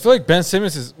 I feel like Ben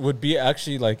Simmons would be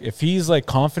actually if he's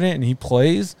confident and he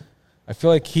plays, I feel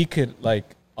like he could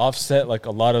offset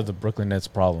a lot of the Brooklyn Nets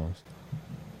problems.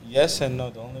 Yes and no.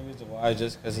 The only reason why is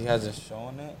just because he hasn't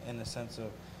shown it in the sense of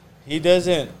he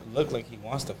doesn't look like he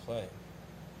wants to play.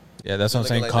 Yeah, that's what I'm Looking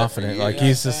saying. like that for Confident, you. You know what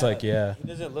he's I'm just saying? yeah. He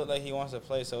doesn't look like he wants to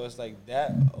play, so it's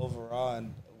that overall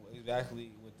and exactly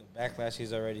with the backlash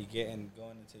he's already getting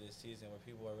going into this season where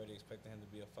people are already expecting him to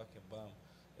be a fucking bum.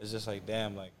 It's just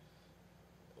damn,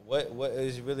 what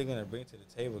is he really gonna bring to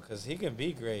the table? Because he can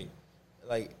be great.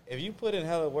 If you put in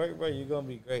hella work, bro, you're gonna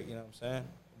be great. You know what I'm saying?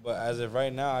 But as of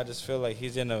right now, I just feel like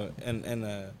he's in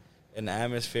an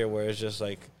atmosphere where it's just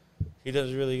he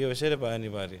doesn't really give a shit about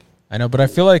anybody. I know, but I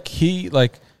feel like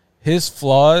his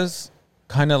flaws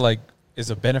kind of is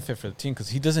a benefit for the team because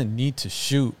he doesn't need to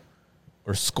shoot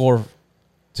or score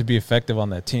to be effective on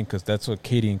that team because that's what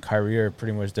Katie and Kyrie are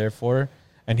pretty much there for.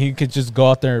 And he could just go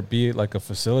out there and be a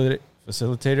facilitator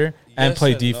and Yes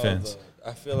play no, defense. though.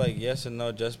 I feel like yes and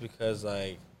no just because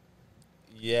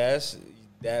yes,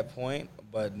 that point,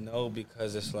 but no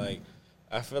because it's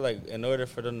I feel like in order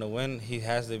for them to win, he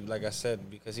has to, like I said,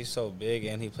 because he's so big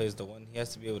and he plays the one, he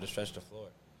has to be able to stretch the floor.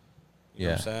 You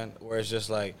know what I'm saying? Where it's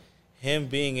just him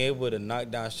being able to knock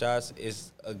down shots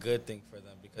is a good thing for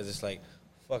them because it's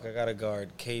fuck, I got to guard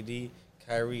KD,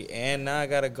 Kyrie, and now I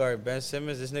got to guard Ben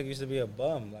Simmons. This nigga used to be a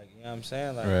bum. You know what I'm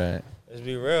saying? Right. Let's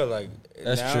be real.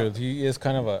 That's now, true. He is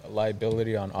kind of a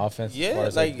liability on offense as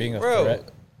far as being a bro,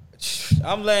 threat.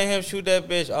 I'm letting him shoot that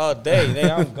bitch all day.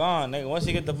 Nigga, I'm gone. Nigga, once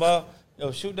he get the ball,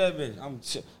 yo, shoot that bitch.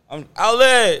 I'm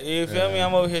outlet. You feel me?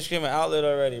 I'm over here screaming outlet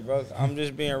already, bro. I'm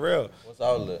just being real. What's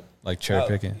outlet? Cherry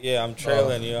picking. Yeah, I'm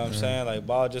trailing. You know what I'm saying?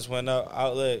 Ball just went up.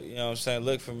 Outlet. You know what I'm saying?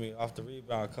 Look for me off the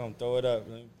rebound. Come throw it up.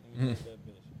 Let me shoot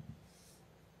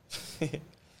that bitch.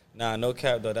 Nah, no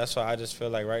cap though. That's why I just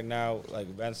feel right now,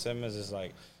 Ben Simmons is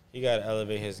he got to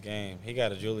elevate his game. He got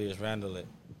to Julius Randle it.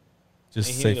 Just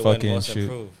And he say need to win fucking most shoot.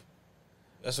 improved.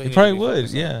 That's what He need probably to be would,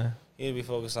 focused on. yeah. He need to be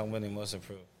focused on winning most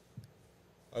improved.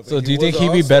 So do you think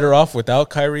he'd be better off without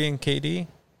Kyrie and KD?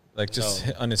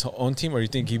 On his own team, or you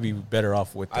think he'd be better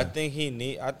off with them? I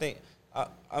think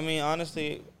I mean,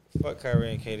 honestly, fuck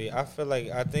Kyrie and KD.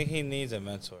 I think he needs a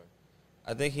mentor.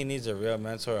 I think he needs a real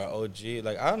mentor, an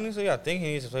OG. Honestly, I think he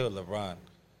needs to play with LeBron.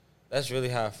 That's really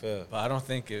how I feel. But I don't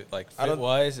think it I don't-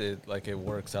 fit-wise, it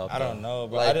works out. I though. don't know,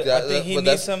 bro. Like I that- think he but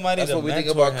needs somebody That's to what we think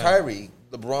mentor about him. Kyrie.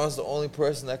 LeBron's the only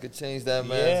person that could change that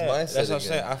man's Yeah, mindset. that's what I'm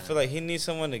saying. again. I feel like he needs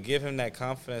someone to give him that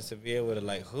confidence to be able to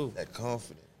hoop. That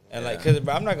confidence. And cause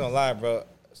bro, I'm not gonna lie, bro.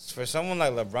 For someone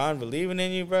like LeBron believing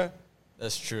in you, bro,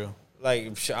 That's true.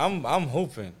 I'm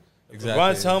hooping. Exactly.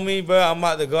 LeBron tell me, bro, I'm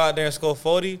about to go out there and score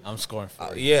 40. I'm scoring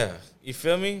 40. Yeah. You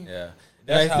feel me? Yeah.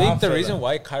 That's And I how think I'm the feeling. reason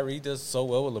why Kyrie does so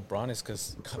well with LeBron is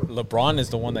because LeBron is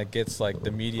the one that gets like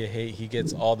the media hate. He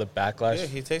gets all the backlash. Yeah,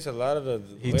 he takes a lot of the.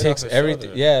 He weight takes off his everything.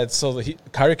 shoulder. Yeah, it's so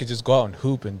Kyrie could just go out and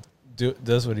hoop and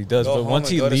does what he does. Go But home once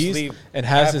and he go to leaves sleep and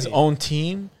has his happy. own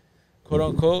team, quote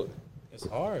unquote, It's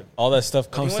hard. all that stuff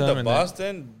When comes he to went him. to And then,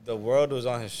 Boston, the world was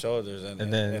on his shoulders, and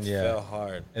And then, it yeah. fell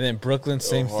hard. and then Brooklyn,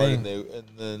 same Hard, thing. and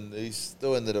then they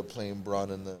still ended up playing Bron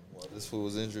and them while this fool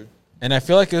was injured. And I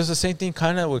feel like it was the same thing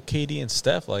kind of with KD and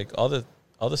Steph. Like all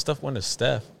the stuff went to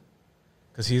Steph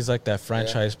because he's like that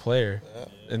franchise player. Yeah.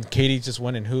 And KD just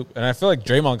went and hooped. And I feel like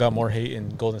Draymond got more hate in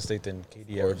Golden State than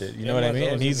KD ever did. You know what I mean?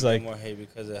 And he's like, more hate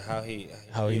because of how he is.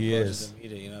 approaches the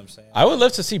media, you know what I'm saying? I would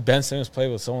love to see Ben Simmons play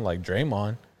with someone like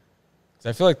Draymond. 'Cause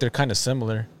I feel like they're kind of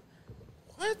similar.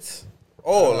 What?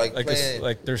 Oh, like Like playing. it's,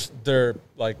 like they're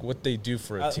like what they do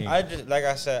for a team. I just like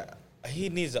I said, he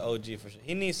needs an OG for sure.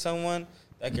 He needs someone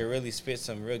that can really spit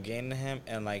some real game to him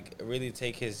and like really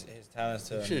take his talents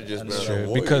to. He should've just another been level. a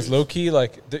Warriors. Because low key,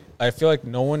 like I feel like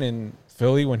no one in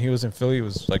Philly when he was in Philly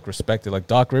was like respected. Like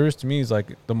Doc Rivers to me is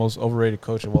like the most overrated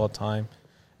coach of all time.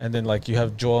 And then like you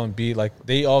have Joel Embiid, like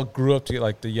they all grew up to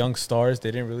like the young stars. They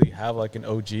didn't really have like an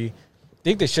OG. I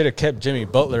think they should have kept Jimmy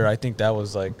Butler. I think that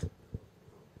was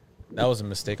a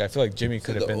mistake. I feel like Jimmy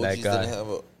could have been that guy. Didn't have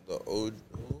the OG.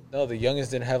 No, the youngest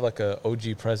didn't have like a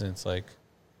OG presence. Like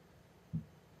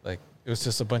it was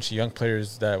just a bunch of young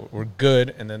players that were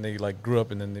good, and then they like grew up,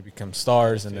 and then they become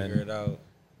stars, and Figure then it out.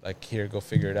 like here, go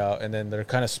figure it out, and then they're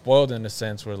kind of spoiled in a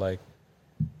sense where like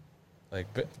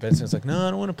Benson's like, no, I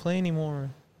don't want to play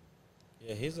anymore.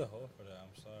 Yeah, he's a hoe for that.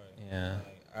 I'm sorry. Yeah.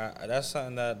 Like, that's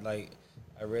something that like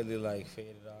I really like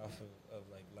faded off of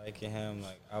like liking him.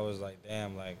 Like I was like,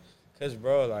 damn, like, cause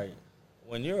bro, like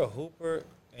when you're a hooper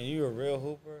and you're a real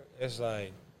hooper, it's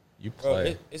like, You bro,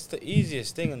 play. it's the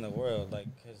easiest thing in the world. Like,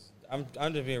 cause I'm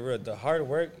just being real. The hard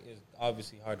work is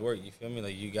obviously hard work. You feel me?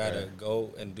 Like you gotta Right.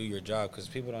 go and do your job. Cause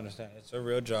people don't understand it's a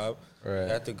real job. Right. You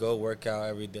have to go work out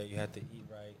every day. You have to eat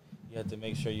right. You have to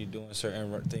make sure you're doing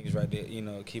certain things right there. You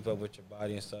know, keep up with your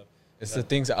body and stuff. It's the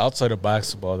things outside of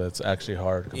basketball that's actually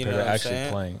hard compared You know to what I'm actually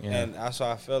saying? playing. Yeah. And that's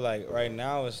why I feel like right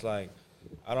now it's like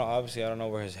I don't know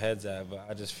where his head's at, but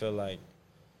I just feel like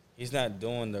he's not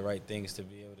doing the right things to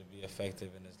be able to be effective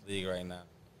in this league right now.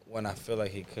 When I feel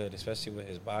like he could, especially with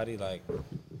his body, like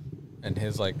And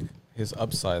his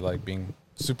upside, like being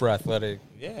super athletic,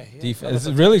 yeah, he has defense. hella It's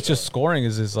really potential. just scoring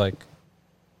is his like.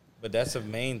 But that's a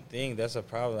main thing. That's a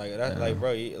problem. Like that, Yeah. like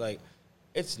bro, like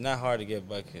it's not hard to get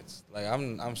buckets. Like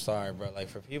I'm sorry, bro. Like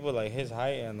for people like his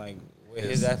height and like with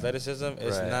his His- athleticism,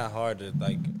 it's Right. not hard to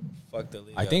like fuck the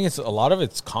league. I up. think it's a lot of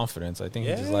it's confidence. I think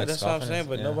Yeah, he just lacks that's what I'm confidence. saying.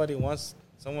 But Yeah. nobody wants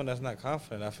someone that's not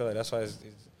confident. I feel like that's why it's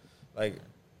like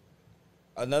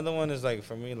another one is like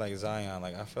for me like Zion.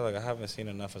 Like I feel like I haven't seen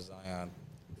enough of Zion.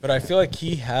 But I feel like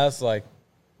he has like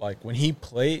when he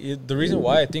play. The reason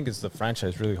why I think is the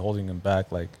franchise really holding him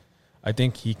back. Like I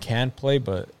think he can play,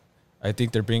 but I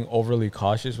think they're being overly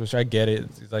cautious, which I get it.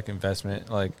 It's like investment,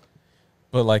 like.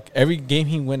 But like every game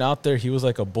he went out there, he was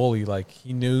like a bully. Like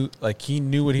he knew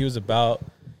what he was about.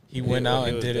 He went what out he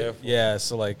and was did there it. for. Yeah.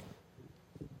 So like,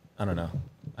 I don't know.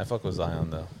 I fuck with Zion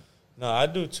though. No, I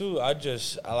do too. Like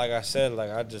I said, like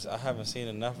I haven't seen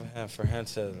enough of him for him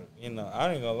to, I ain't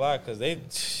gonna lie, cause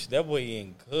that boy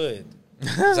eating good.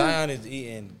 Zion is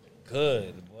eating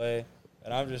good, boy.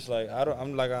 And I'm just like,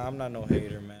 I'm not no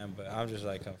hater, man, but I'm just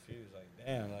like confused. Like,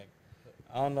 damn, like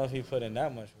I don't know if he put in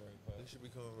that much work, but He should be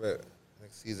coming back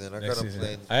next season. I Next got him season.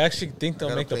 playing. I actually think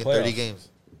they'll make the playoffs. 30 games.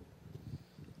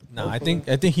 No, I think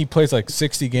he plays like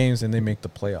 60 games and they make the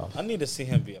playoffs. I need to see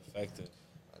him be effective.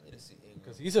 I need to see Ingram.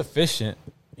 Because he's efficient.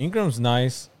 Ingram's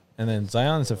nice, and then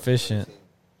Zion's efficient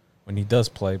when he does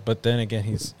play. But then again,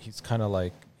 he's kind of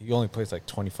like he only plays like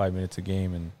 25 minutes a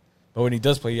game, but when he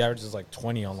does play, he averages like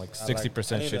 20 on like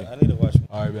 60% shooting. I need to watch.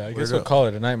 All right, man. I guess Word we'll up. call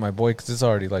it a night, my boy, because it's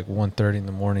already like 1:30 in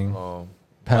the morning.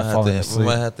 Pat Might falling have to, we asleep.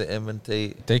 might have to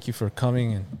imitate. Thank you for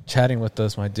coming and chatting with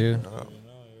us, my dude. You know.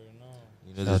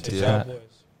 You know Shout out this to deal. Pat. Boys.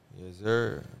 Yes,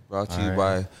 sir. Brought to All you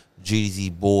right. by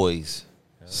GDZ Boys.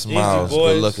 Easy Smiles,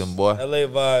 boys, good looking boy. LA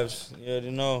vibes. You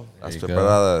already know. Las There you go.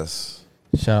 preparadas.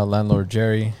 Shout out Landlord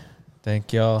Jerry.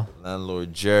 Thank y'all.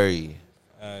 Landlord Jerry.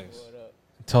 Thanks.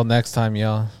 Until next time,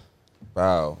 y'all.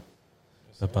 Bow.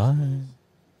 Bye-bye.